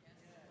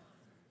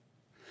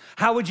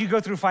 How would you go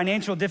through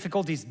financial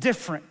difficulties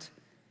different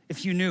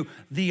if you knew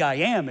the I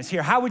am is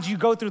here? How would you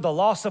go through the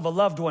loss of a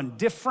loved one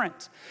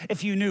different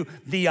if you knew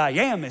the I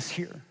am is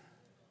here?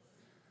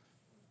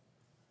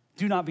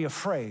 Do not be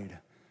afraid.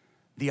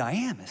 The I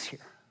am is here.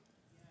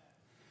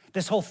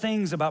 This whole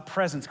thing's about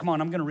presence. Come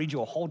on, I'm gonna read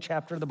you a whole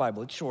chapter of the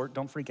Bible. It's short,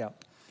 don't freak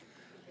out.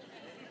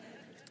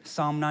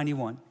 Psalm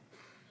 91.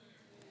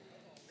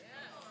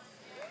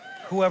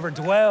 Whoever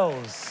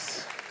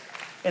dwells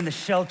in the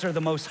shelter of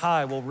the Most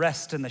High will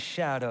rest in the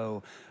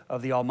shadow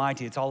of the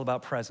Almighty. It's all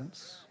about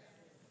presence.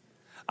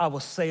 I will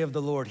say of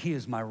the Lord, he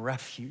is my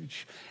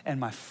refuge and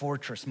my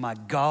fortress, my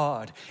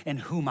God in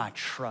whom I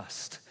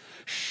trust.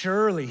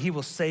 Surely he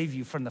will save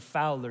you from the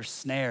fowler's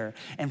snare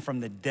and from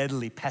the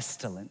deadly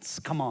pestilence.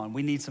 Come on,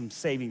 we need some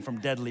saving from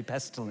deadly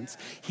pestilence.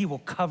 He will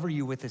cover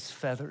you with his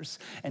feathers,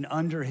 and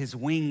under his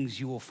wings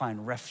you will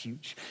find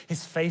refuge.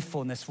 His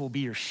faithfulness will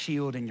be your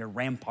shield and your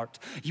rampart.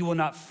 You will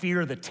not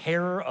fear the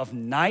terror of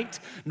night,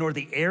 nor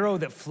the arrow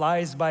that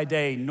flies by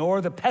day,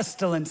 nor the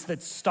pestilence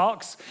that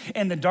stalks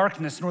in the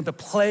darkness, nor the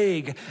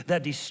plague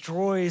that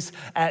destroys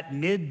at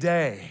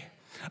midday.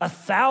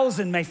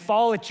 1,000 may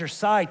fall at your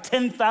side,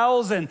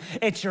 10,000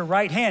 at your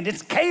right hand.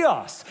 It's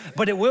chaos,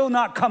 but it will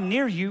not come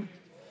near you.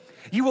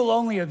 You will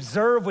only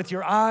observe with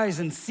your eyes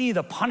and see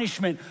the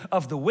punishment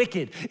of the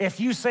wicked. If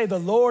you say, the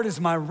Lord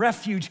is my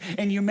refuge,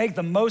 and you make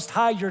the Most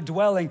High your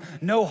dwelling,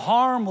 no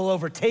harm will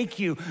overtake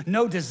you,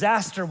 no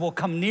disaster will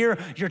come near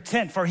your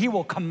tent, for he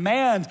will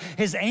command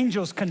his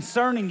angels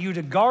concerning you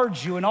to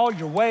guard you in all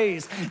your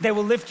ways. They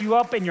will lift you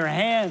up in your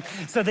hand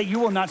so that you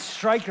will not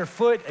strike your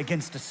foot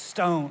against a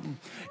stone.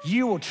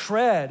 You will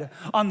tread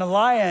on the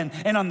lion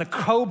and on the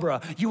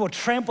cobra. You will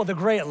trample the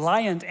great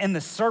lion and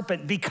the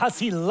serpent. Because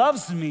he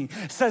loves me,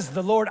 says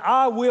the Lord,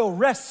 I will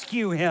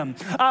rescue him.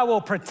 I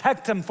will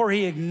protect him, for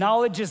he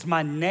acknowledges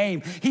my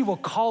name. He will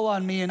call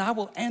on me and I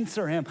will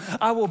answer him.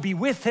 I will be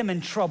with him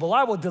in trouble.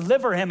 I will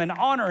deliver him and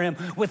honor him.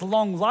 With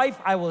long life,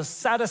 I will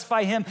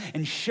satisfy him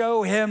and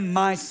show him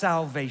my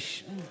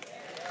salvation.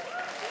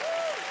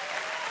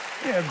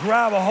 Yeah,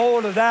 grab a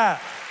hold of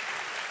that.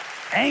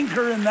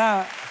 Anchor in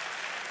that.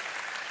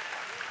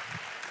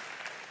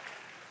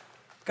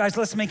 Guys,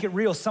 let's make it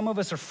real. Some of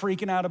us are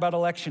freaking out about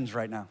elections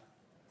right now.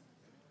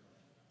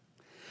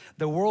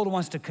 The world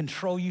wants to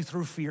control you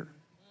through fear.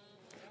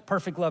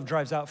 Perfect love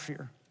drives out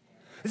fear.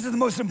 This is the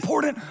most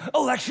important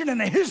election in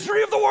the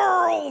history of the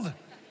world.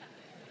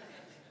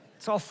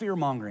 It's all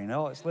fear-mongering.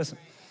 Listen.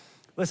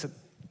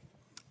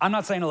 I'm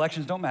not saying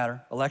elections don't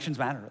matter. Elections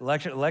matter.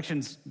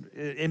 Elections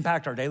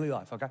impact our daily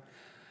life, okay?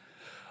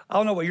 I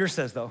don't know what yours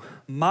says, though.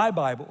 My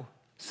Bible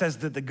says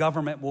that the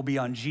government will be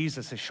on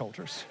Jesus'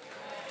 shoulders.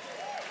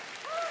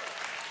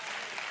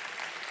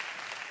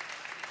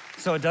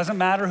 So it doesn't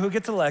matter who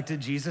gets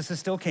elected, Jesus is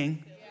still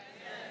king.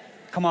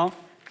 Come on.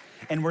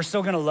 And we're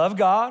still gonna love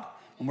God,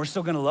 and we're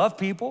still gonna love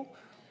people.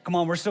 Come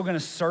on, we're still gonna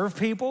serve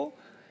people.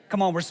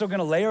 Come on, we're still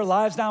gonna lay our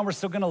lives down. We're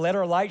still gonna let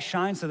our light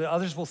shine so that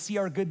others will see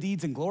our good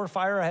deeds and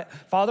glorify our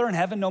Father in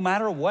heaven, no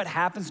matter what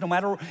happens, no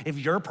matter if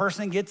your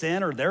person gets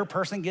in or their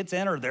person gets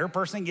in or their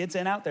person gets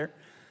in out there,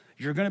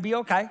 you're gonna be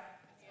okay.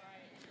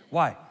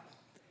 Why?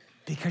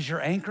 Because your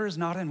anchor is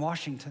not in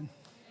Washington.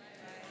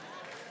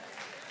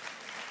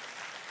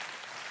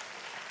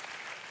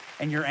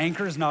 And your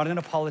anchor is not in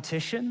a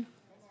politician.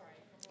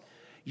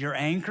 Your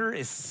anchor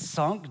is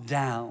sunk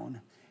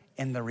down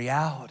in the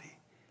reality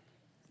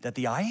that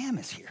the I Am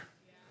is here.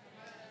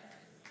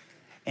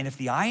 And if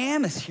the I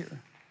Am is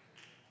here,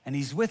 and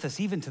he's with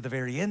us even to the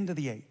very end of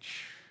the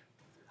age,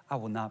 I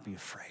will not be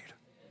afraid.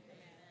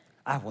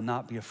 I will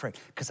not be afraid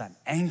because I'm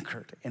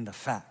anchored in the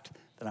fact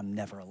that I'm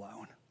never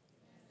alone.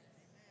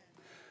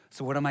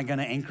 So what am I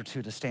gonna anchor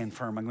to stand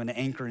firm? I'm gonna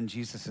anchor in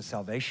Jesus'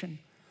 salvation.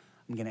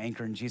 I'm gonna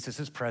anchor in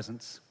Jesus'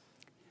 presence.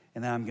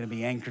 And then I'm gonna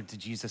be anchored to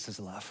Jesus'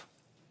 love.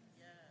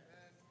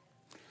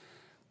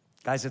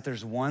 Guys, if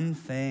there's one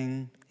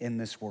thing in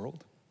this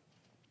world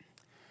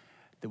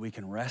that we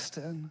can rest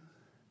in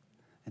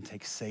and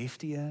take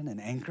safety in and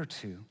anchor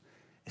to,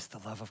 it's the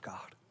love of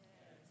God.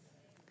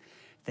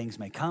 Things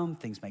may come,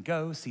 things may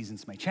go,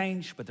 seasons may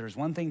change, but there's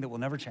one thing that will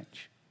never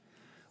change.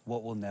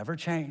 What will never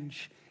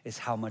change is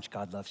how much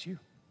God loves you.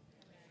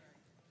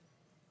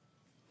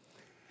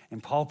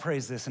 And Paul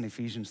prays this in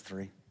Ephesians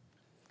 3. He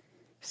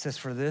says,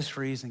 for this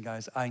reason,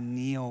 guys, I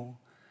kneel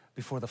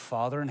before the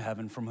Father in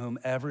heaven, from whom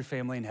every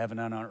family in heaven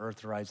and on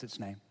earth derives its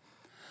name.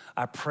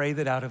 I pray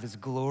that out of his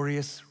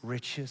glorious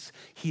riches,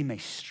 he may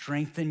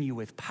strengthen you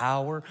with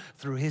power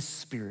through his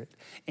Spirit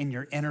in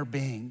your inner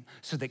being,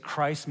 so that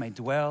Christ may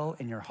dwell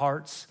in your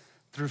hearts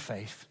through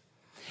faith.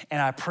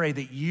 And I pray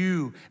that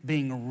you,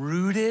 being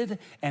rooted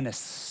and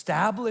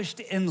established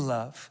in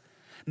love,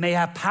 may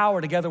have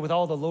power together with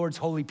all the Lord's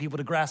holy people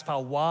to grasp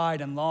how wide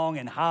and long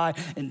and high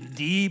and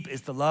deep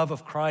is the love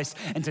of Christ,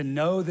 and to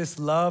know this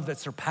love that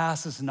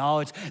surpasses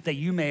knowledge, that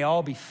you may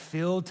all be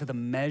filled to the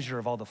measure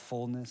of all the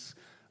fullness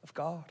of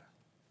God.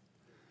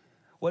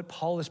 What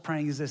Paul is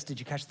praying is this. Did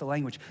you catch the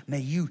language? May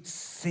you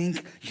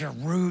sink your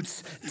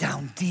roots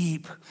down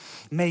deep.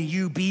 May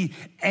you be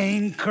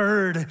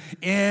anchored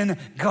in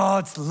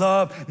God's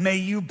love. May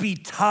you be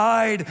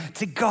tied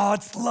to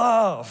God's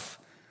love.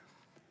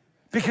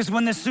 Because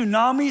when the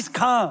tsunamis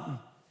come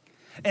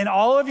and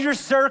all of your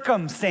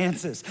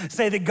circumstances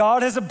say that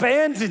God has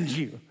abandoned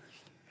you,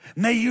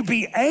 may you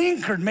be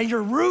anchored. May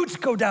your roots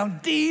go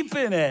down deep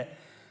in it,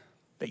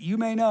 that you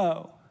may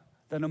know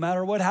that no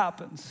matter what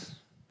happens,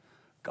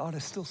 God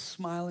is still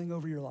smiling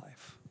over your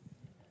life.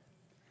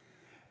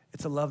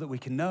 It's a love that we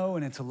can know,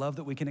 and it's a love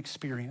that we can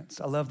experience.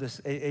 I love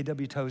this.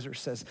 A.W. Tozer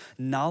says,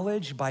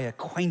 knowledge by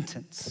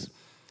acquaintance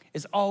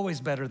is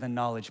always better than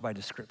knowledge by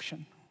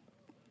description.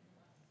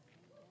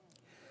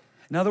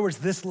 In other words,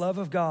 this love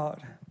of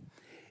God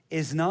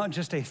is not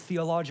just a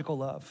theological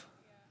love.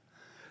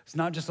 It's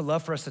not just a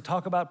love for us to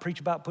talk about, preach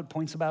about, put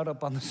points about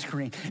up on the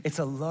screen. It's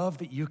a love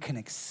that you can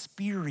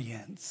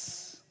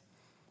experience.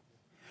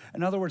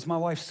 In other words, my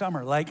wife,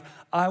 Summer,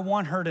 I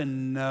want her to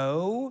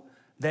know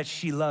that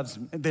she loves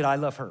me, that I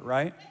love her,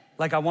 right?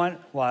 I want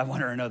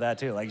her to know that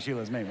too, she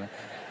loves me, but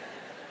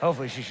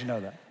hopefully she should know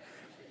that.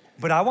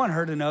 But I want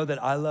her to know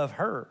that I love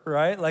her,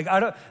 right?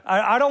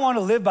 I don't want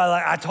to live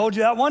by I told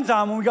you that one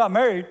time when we got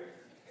married.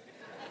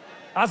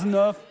 That's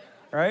enough,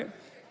 right?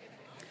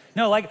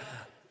 No,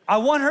 I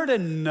want her to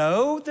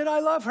know that I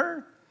love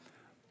her,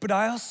 But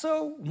I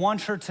also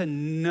want her to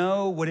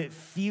know what it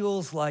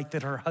feels like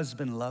that her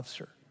husband loves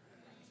her.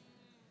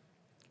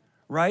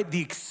 Right?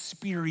 The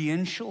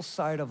experiential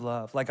side of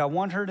love. Like I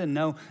want her to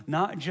know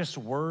not just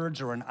words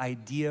or an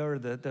idea or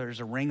that there's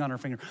a ring on her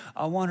finger.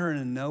 I want her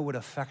to know what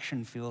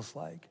affection feels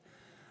like.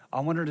 I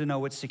want her to know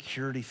what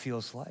security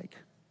feels like.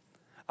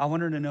 I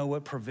want her to know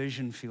what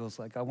provision feels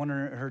like. I want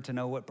her to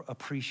know what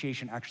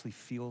appreciation actually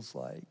feels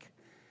like.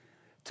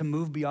 To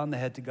move beyond the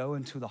head, to go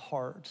into the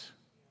heart.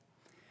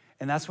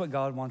 And that's what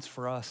God wants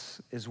for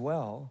us as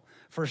well.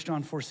 1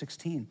 John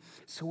 4:16.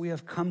 So we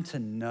have come to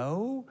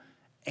know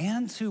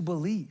and to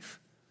believe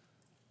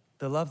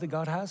the love that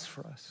God has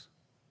for us.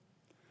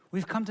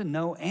 We've come to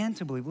know and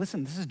to believe.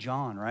 Listen, this is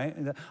John, right?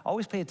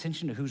 Always pay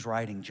attention to who's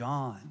writing.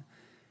 John.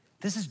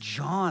 This is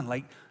John,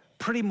 like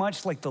pretty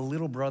much like the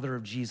little brother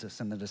of Jesus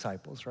and the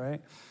disciples,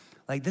 right?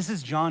 Like this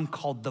is John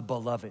called the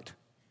beloved.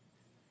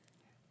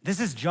 This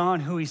is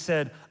John who he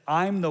said,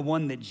 I'm the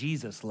one that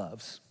Jesus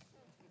loves.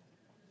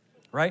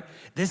 Right?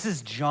 This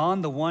is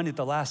John, the one at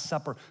the Last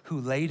Supper who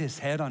laid his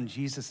head on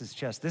Jesus'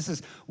 chest. This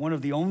is one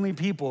of the only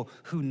people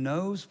who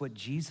knows what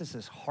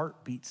Jesus'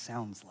 heartbeat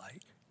sounds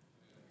like.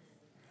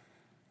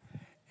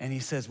 And he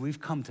says,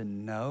 we've come to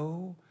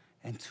know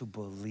and to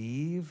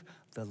believe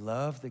the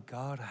love that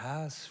God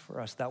has for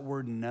us. That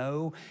word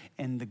know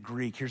in the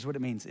Greek, here's what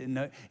it means.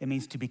 It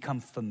means to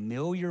become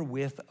familiar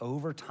with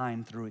over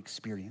time through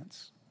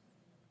experience.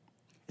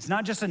 It's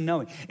not just a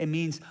knowing. It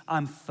means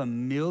I'm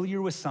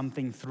familiar with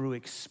something through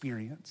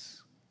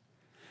experience.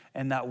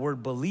 And that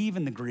word believe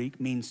in the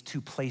Greek means to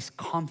place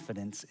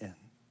confidence in.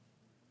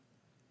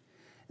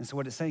 And so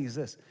what it's saying is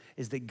this,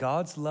 is that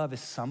God's love is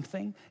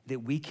something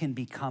that we can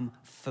become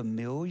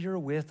familiar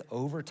with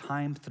over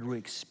time through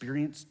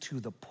experience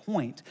to the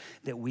point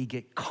that we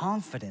get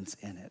confidence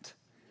in it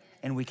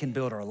and we can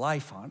build our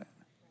life on it.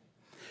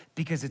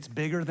 Because it's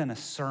bigger than a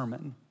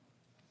sermon.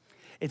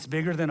 It's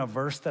bigger than a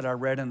verse that I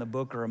read in the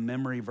book or a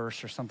memory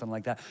verse or something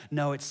like that.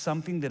 No, it's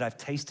something that I've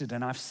tasted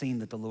and I've seen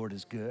that the Lord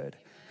is good.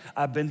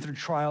 I've been through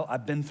trial,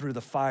 I've been through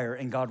the fire,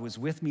 and God was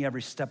with me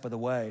every step of the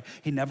way.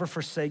 He never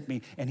forsake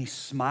me, and he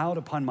smiled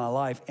upon my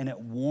life, and it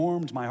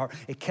warmed my heart.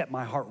 It kept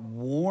my heart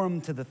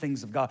warm to the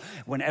things of God.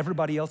 When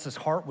everybody else's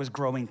heart was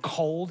growing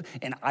cold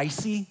and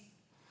icy,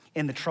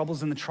 in the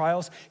troubles and the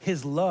trials,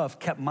 his love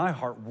kept my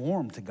heart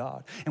warm to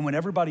God. And when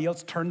everybody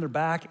else turned their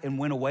back and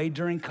went away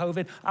during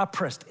COVID, I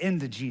pressed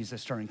into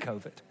Jesus during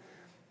COVID.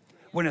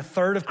 When a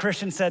third of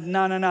Christians said,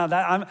 no,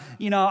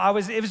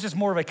 it was just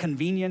more of a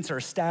convenience or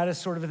a status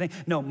sort of a thing.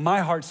 No, my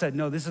heart said,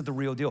 no, this is the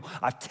real deal.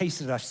 I've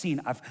tasted it, I've seen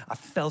it, I've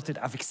felt it,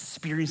 I've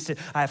experienced it.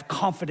 I have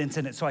confidence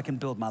in it so I can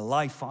build my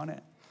life on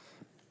it.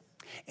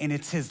 And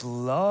it's his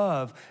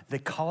love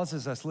that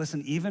causes us,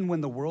 listen, even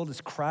when the world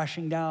is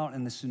crashing down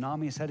and the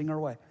tsunami is heading our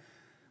way,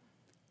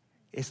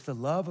 it's the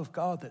love of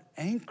God that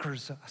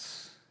anchors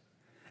us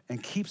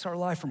and keeps our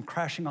life from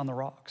crashing on the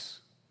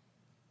rocks.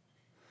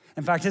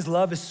 In fact, his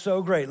love is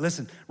so great.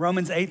 Listen,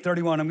 Romans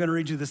 8:31, I'm gonna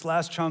read you this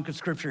last chunk of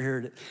scripture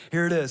here.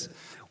 Here it is.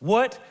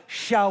 What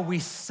shall we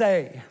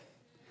say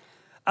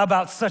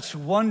about such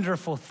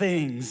wonderful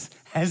things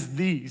as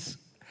these?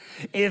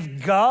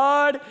 If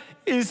God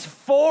is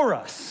for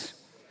us,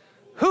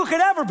 who could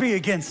ever be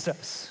against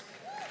us?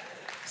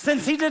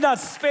 Since he did not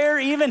spare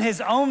even his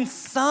own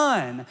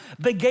son,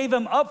 but gave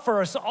him up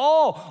for us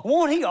all,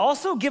 won't he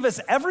also give us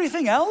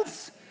everything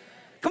else?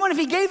 Come on, if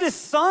he gave his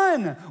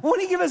son,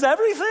 won't he give us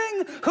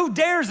everything? Who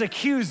dares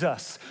accuse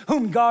us,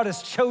 whom God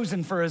has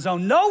chosen for his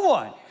own? No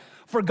one.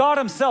 For God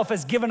himself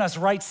has given us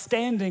right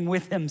standing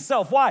with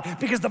himself. Why?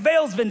 Because the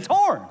veil's been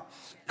torn.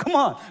 Come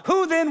on,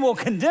 who then will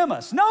condemn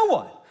us? No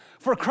one.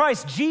 For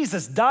Christ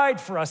Jesus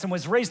died for us and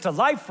was raised to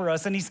life for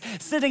us, and he's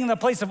sitting in the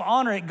place of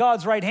honor at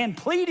God's right hand,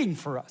 pleading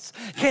for us.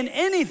 Can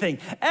anything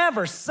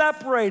ever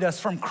separate us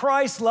from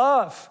Christ's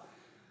love?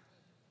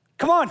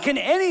 Come on, can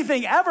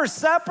anything ever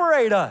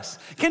separate us?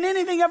 Can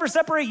anything ever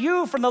separate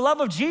you from the love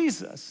of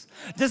Jesus?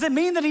 Does it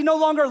mean that he no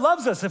longer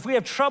loves us if we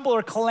have trouble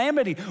or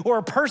calamity or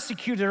are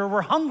persecuted or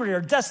we're hungry or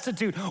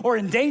destitute or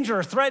in danger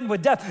or threatened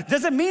with death?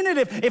 Does it mean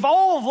that if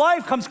all of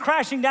life comes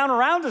crashing down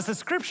around us, the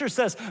scripture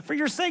says, for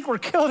your sake we're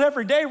killed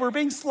every day, we're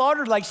being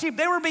slaughtered like sheep,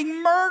 they were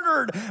being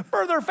murdered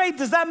for their faith.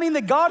 Does that mean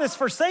that God has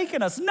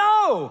forsaken us?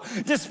 No.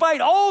 Despite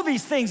all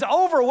these things,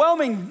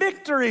 overwhelming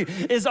victory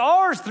is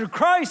ours through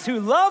Christ who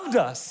loved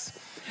us.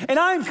 And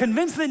I'm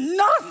convinced that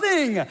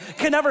nothing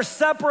can ever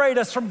separate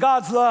us from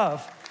God's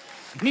love.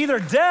 Neither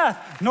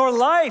death, nor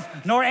life,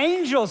 nor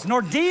angels,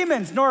 nor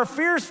demons, nor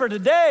fears for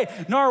today,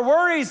 nor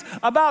worries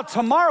about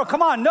tomorrow.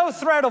 Come on, no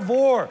threat of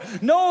war,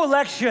 no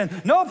election,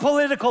 no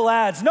political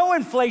ads, no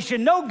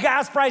inflation, no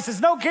gas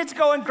prices, no kids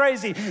going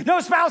crazy,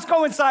 no spouse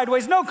going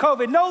sideways, no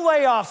COVID, no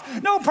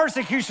layoffs, no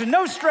persecution,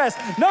 no stress,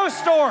 no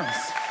storms.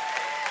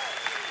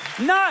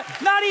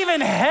 Not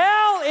even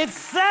hell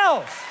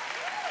itself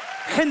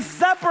can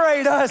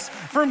separate us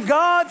from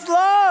God's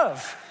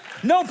love.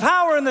 No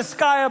power in the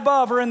sky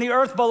above or in the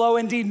earth below,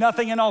 indeed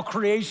nothing in all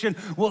creation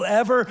will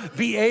ever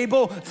be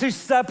able to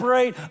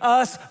separate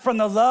us from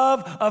the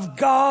love of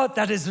God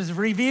that is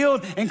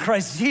revealed in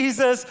Christ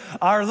Jesus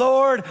our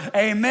Lord.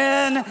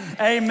 Amen,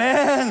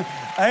 amen,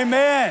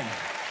 amen.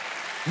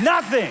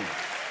 Nothing,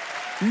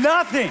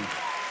 nothing,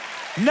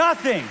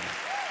 nothing,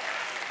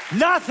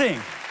 nothing.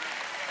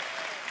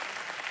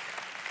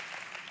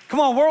 Come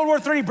on, World War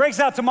III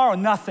breaks out tomorrow.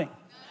 Nothing,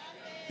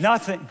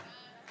 nothing.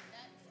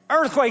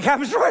 Earthquake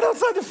happens right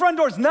outside the front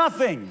doors.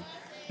 Nothing,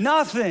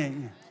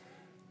 nothing,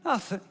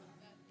 nothing.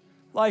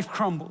 Life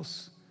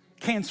crumbles.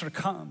 Cancer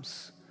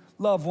comes.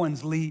 Loved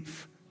ones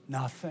leave.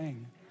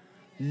 Nothing,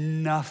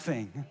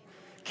 nothing.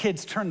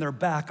 Kids turn their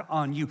back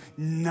on you.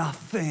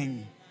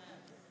 Nothing,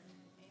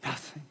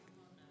 nothing.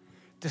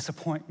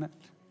 Disappointment,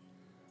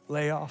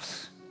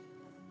 layoffs.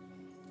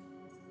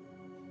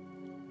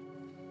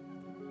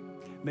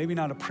 Maybe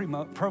not a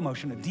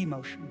promotion, a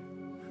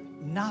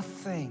demotion.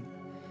 Nothing.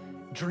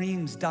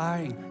 Dreams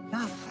dying,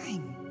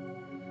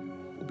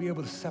 nothing will be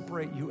able to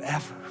separate you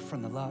ever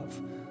from the love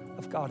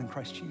of God in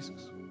Christ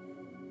Jesus.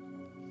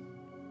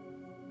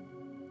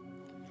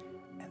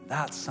 And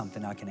that's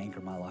something I can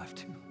anchor my life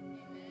to.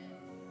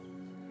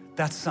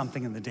 That's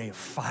something in the day of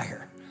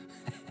fire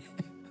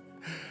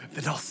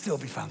that I'll still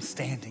be found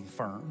standing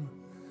firm.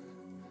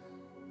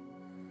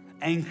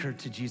 Anchored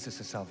to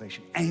Jesus'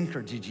 salvation,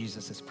 anchored to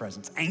Jesus'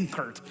 presence,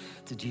 anchored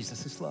to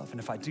Jesus' love. And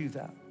if I do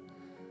that,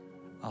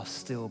 I'll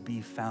still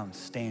be found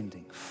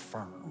standing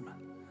firm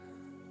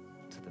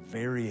to the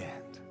very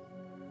end,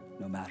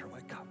 no matter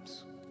what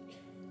comes.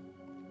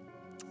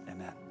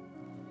 Amen.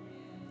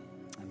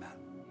 Amen.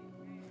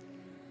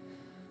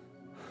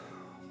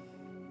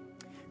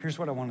 Here's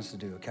what I want us to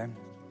do, okay?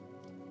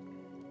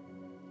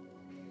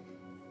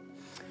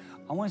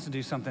 I want us to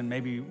do something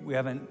maybe we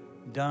haven't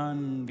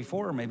done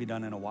before or maybe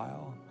done in a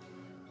while.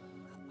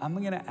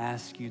 I'm gonna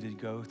ask you to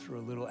go through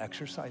a little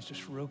exercise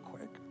just real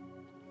quick.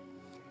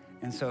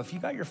 And so if you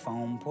got your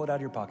phone, pull it out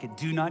of your pocket.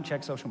 Do not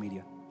check social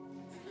media.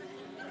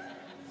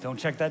 Don't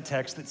check that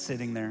text that's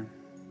sitting there.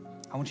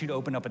 I want you to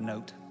open up a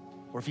note.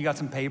 Or if you got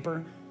some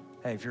paper,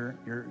 hey, if you're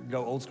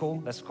go old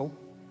school, that's cool.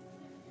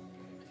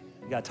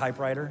 You got a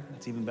typewriter,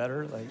 it's even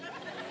better, like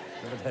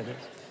whatever that is.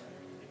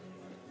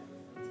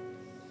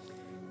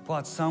 Pull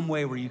out some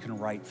way where you can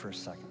write for a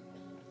second,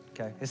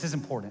 okay? This is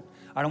important.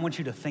 I don't want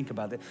you to think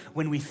about it.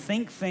 When we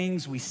think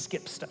things, we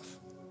skip stuff.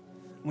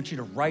 I want you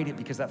to write it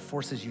because that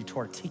forces you to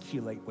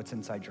articulate what's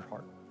inside your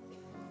heart.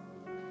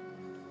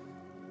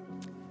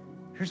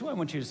 Here's what I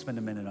want you to spend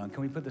a minute on.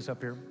 Can we put this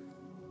up here?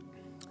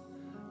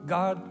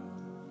 God,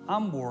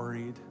 I'm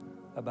worried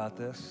about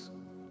this.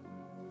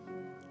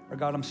 Or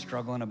God, I'm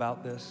struggling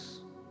about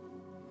this.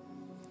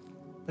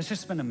 Let's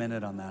just spend a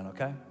minute on that,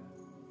 okay?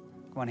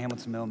 Come on,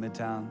 Hamilton Mill,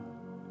 Midtown,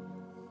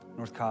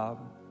 North Cobb,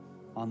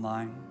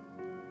 online.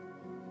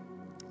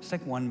 Just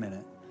take 1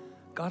 minute.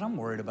 God, I'm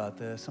worried about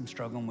this. I'm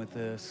struggling with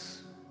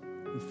this.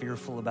 I'm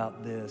fearful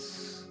about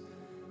this.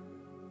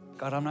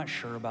 God, I'm not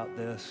sure about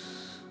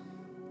this.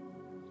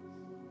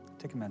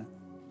 Take a minute.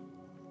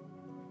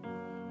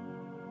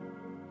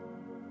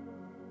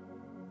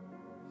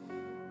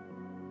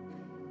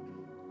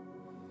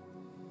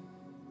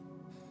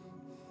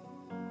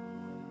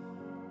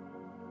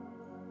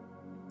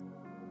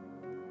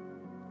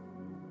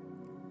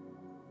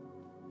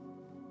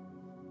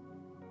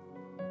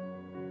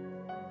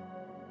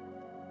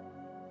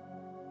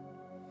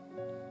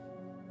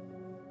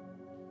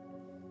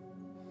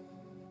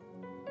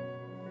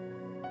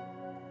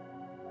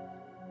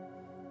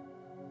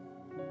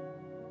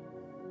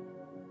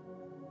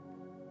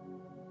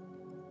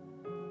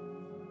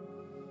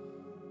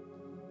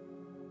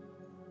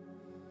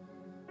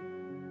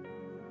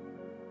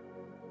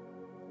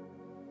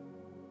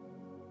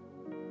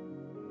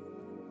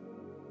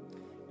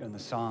 In the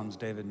Psalms,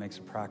 David makes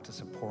a practice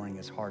of pouring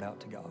his heart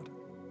out to God.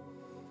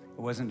 It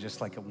wasn't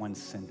just like a one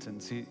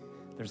sentence.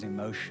 There's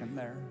emotion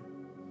there.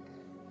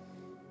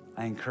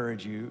 I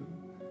encourage you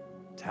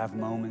to have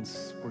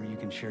moments where you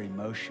can share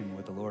emotion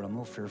with the Lord. I'm a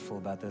little fearful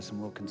about this. I'm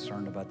a little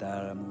concerned about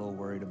that. I'm a little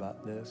worried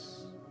about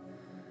this.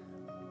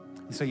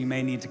 And so you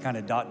may need to kind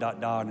of ...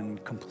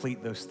 and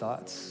complete those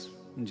thoughts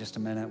in just a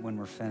minute when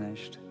we're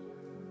finished.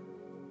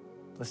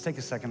 Let's take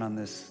a second on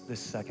this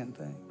second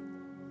thing.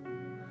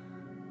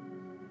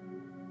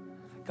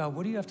 God,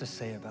 what do you have to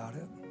say about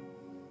it?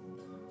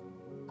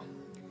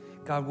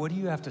 God, what do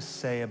you have to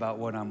say about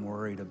what I'm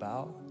worried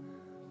about?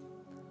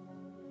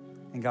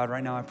 And God,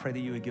 right now I pray that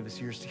you would give us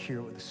ears to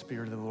hear what the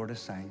Spirit of the Lord is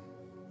saying.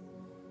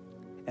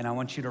 And I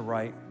want you to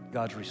write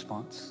God's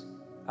response.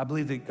 I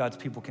believe that God's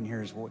people can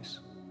hear his voice.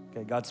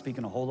 Okay, God's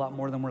speaking a whole lot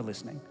more than we're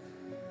listening.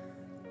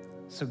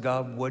 So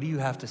God, what do you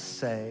have to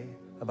say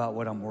about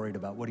what I'm worried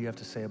about? What do you have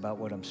to say about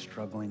what I'm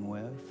struggling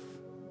with?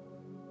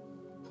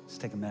 Let's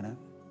take a minute.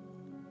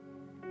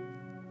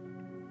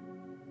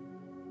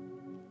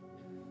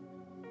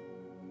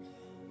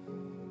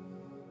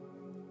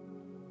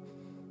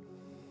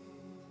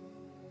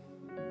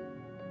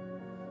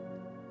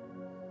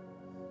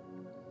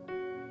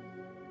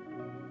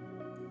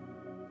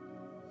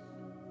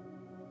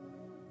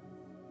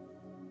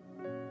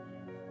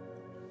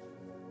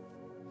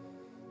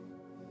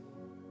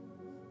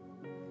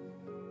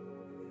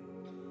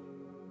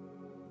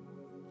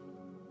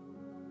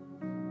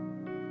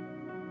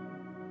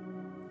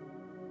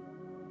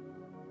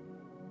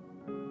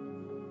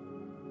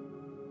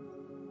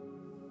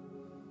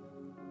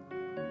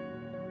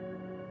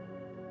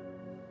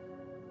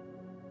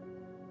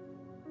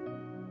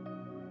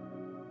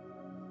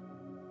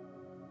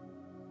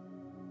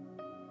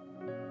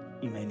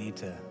 You may need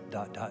to ...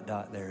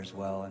 there as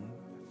well and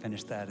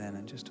finish that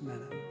in just a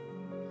minute.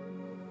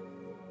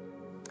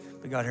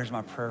 But God, here's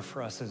my prayer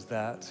for us is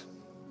that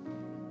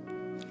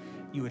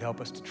you would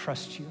help us to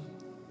trust you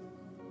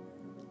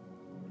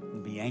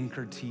and be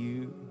anchored to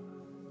you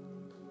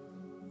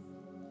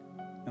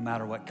no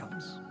matter what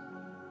comes.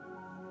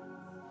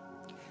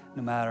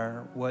 No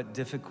matter what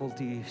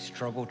difficulty,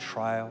 struggle,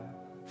 trial,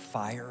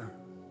 fire,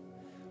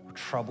 or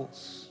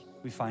troubles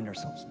we find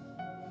ourselves in.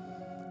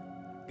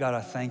 God,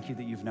 I thank you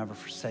that you've never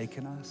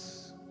forsaken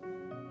us.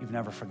 You've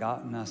never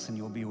forgotten us, and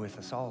you'll be with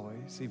us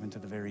always, even to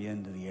the very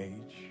end of the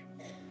age.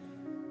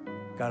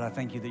 God, I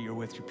thank you that you're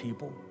with your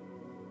people.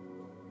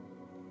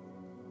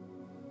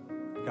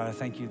 God, I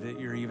thank you that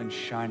you're even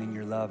shining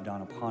your love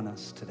down upon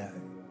us today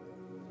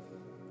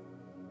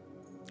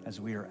as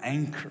we are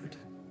anchored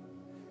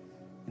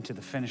into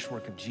the finished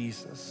work of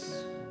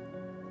Jesus.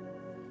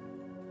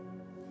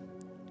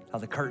 How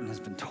the curtain has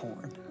been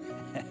torn.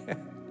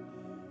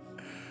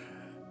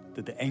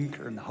 That the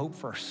anchor and the hope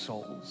for our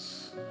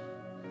souls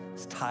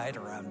is tied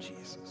around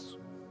Jesus.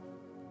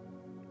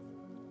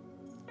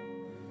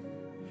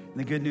 And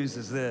the good news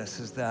is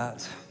this, is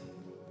that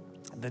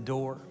the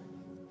door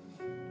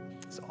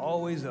is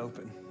always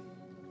open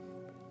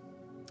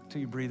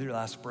until you breathe your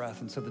last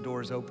breath. And so the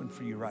door is open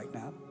for you right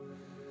now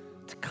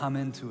to come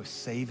into a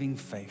saving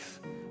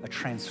faith, a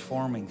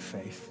transforming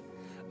faith,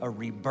 a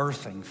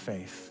rebirthing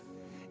faith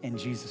in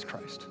Jesus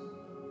Christ.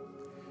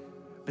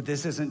 But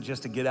this isn't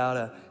just a get out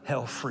of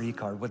hell free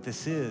card. What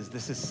this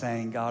is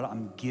saying, God,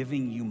 I'm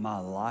giving you my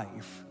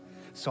life.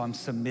 So I'm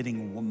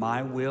submitting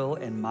my will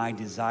and my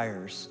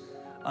desires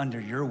under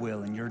your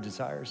will and your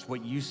desires.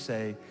 What you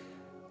say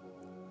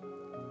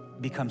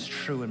becomes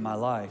true in my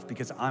life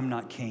because I'm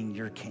not king,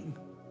 you're king.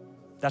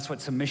 That's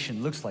what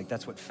submission looks like.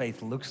 That's what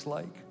faith looks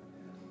like.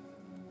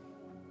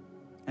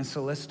 And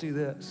so let's do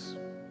this.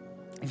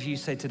 If you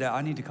say today,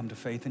 I need to come to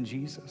faith in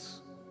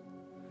Jesus.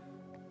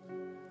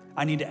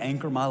 I need to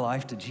anchor my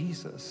life to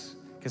Jesus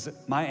because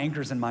my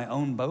anchor's in my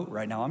own boat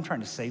right now. I'm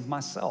trying to save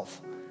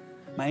myself.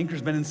 My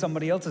anchor's been in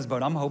somebody else's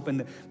boat. I'm hoping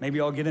that maybe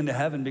I'll get into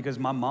heaven because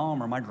my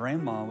mom or my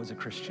grandma was a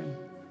Christian.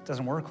 It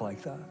doesn't work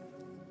like that.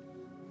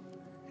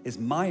 Is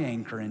my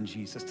anchor in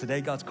Jesus. Today,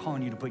 God's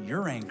calling you to put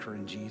your anchor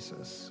in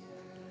Jesus.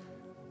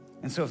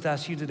 And so if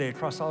that's you today,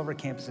 across all of our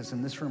campuses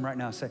in this room right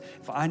now, say,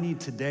 if I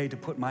need today to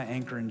put my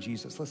anchor in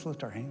Jesus, let's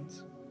lift our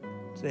hands.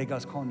 Today,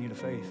 God's calling you to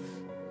faith.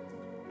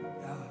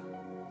 Yeah.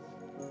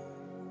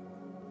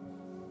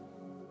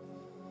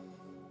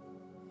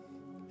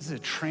 This is a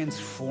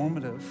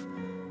transformative,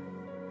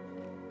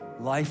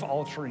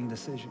 life-altering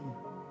decision.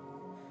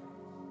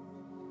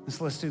 And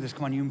so let's do this.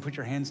 Come on, you can put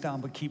your hands down,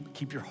 but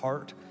keep your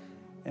heart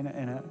in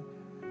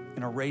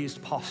a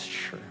raised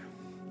posture.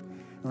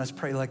 And let's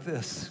pray like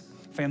this.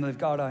 Family of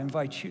God, I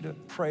invite you to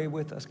pray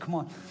with us. Come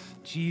on.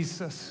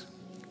 Jesus,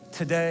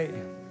 today,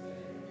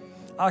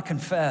 I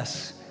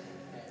confess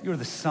you're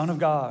the Son of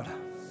God.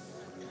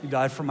 You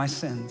died for my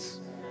sins.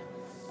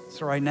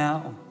 So right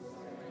now,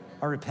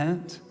 I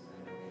repent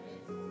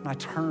and I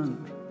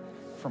turn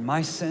from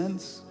my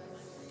sins,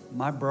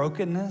 my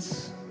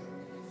brokenness.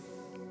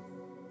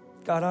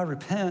 God, I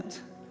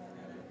repent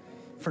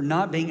for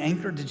not being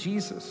anchored to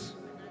Jesus,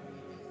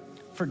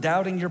 for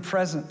doubting your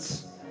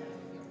presence,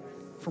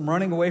 from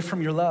running away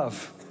from your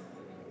love.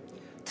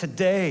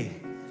 Today,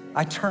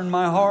 I turn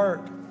my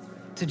heart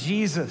to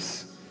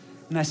Jesus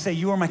and I say,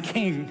 you are my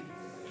King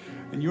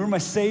and you are my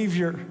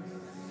Savior.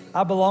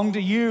 I belong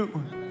to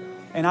you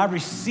and I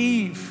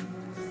receive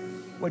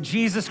what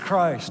Jesus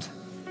Christ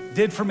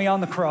did for me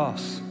on the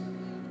cross.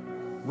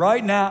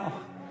 Right now,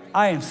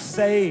 I am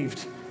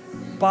saved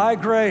by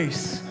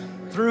grace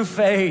through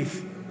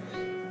faith.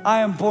 I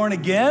am born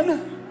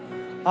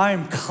again. I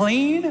am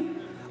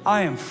clean.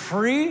 I am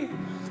free.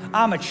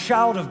 I'm a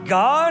child of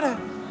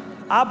God.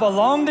 I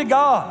belong to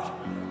God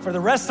for the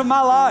rest of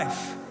my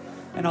life,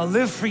 and I'll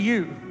live for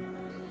you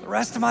the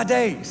rest of my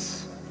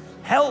days.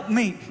 Help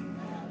me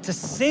to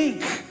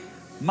sink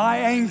my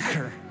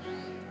anchor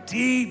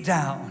deep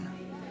down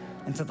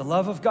into the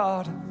love of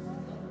God,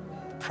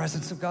 the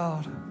presence of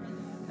God,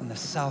 and the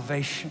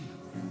salvation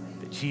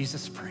that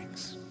Jesus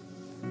brings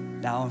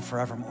now and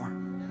forevermore.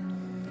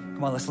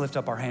 Come on, let's lift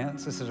up our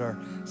hands. This is our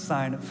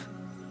sign of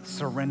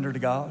surrender to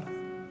God.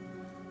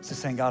 It's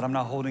just saying, God, I'm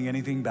not holding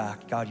anything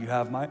back. God, you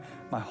have my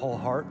whole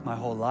heart, my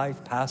whole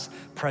life, past,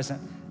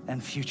 present,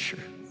 and future.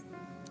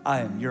 I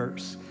am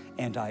yours,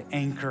 and I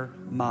anchor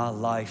my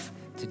life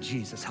to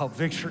Jesus. Help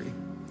Victory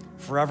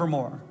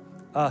forevermore.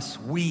 Us,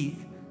 we,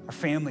 our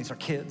families, our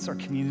kids, our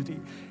community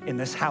in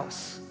this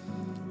house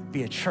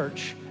be a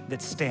church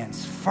that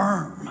stands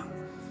firm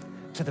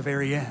to the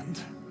very end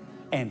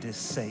and is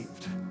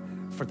saved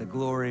for the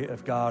glory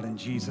of God in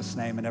Jesus'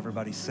 name. And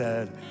everybody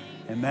said,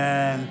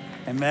 amen,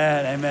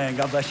 amen, amen.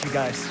 God bless you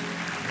guys.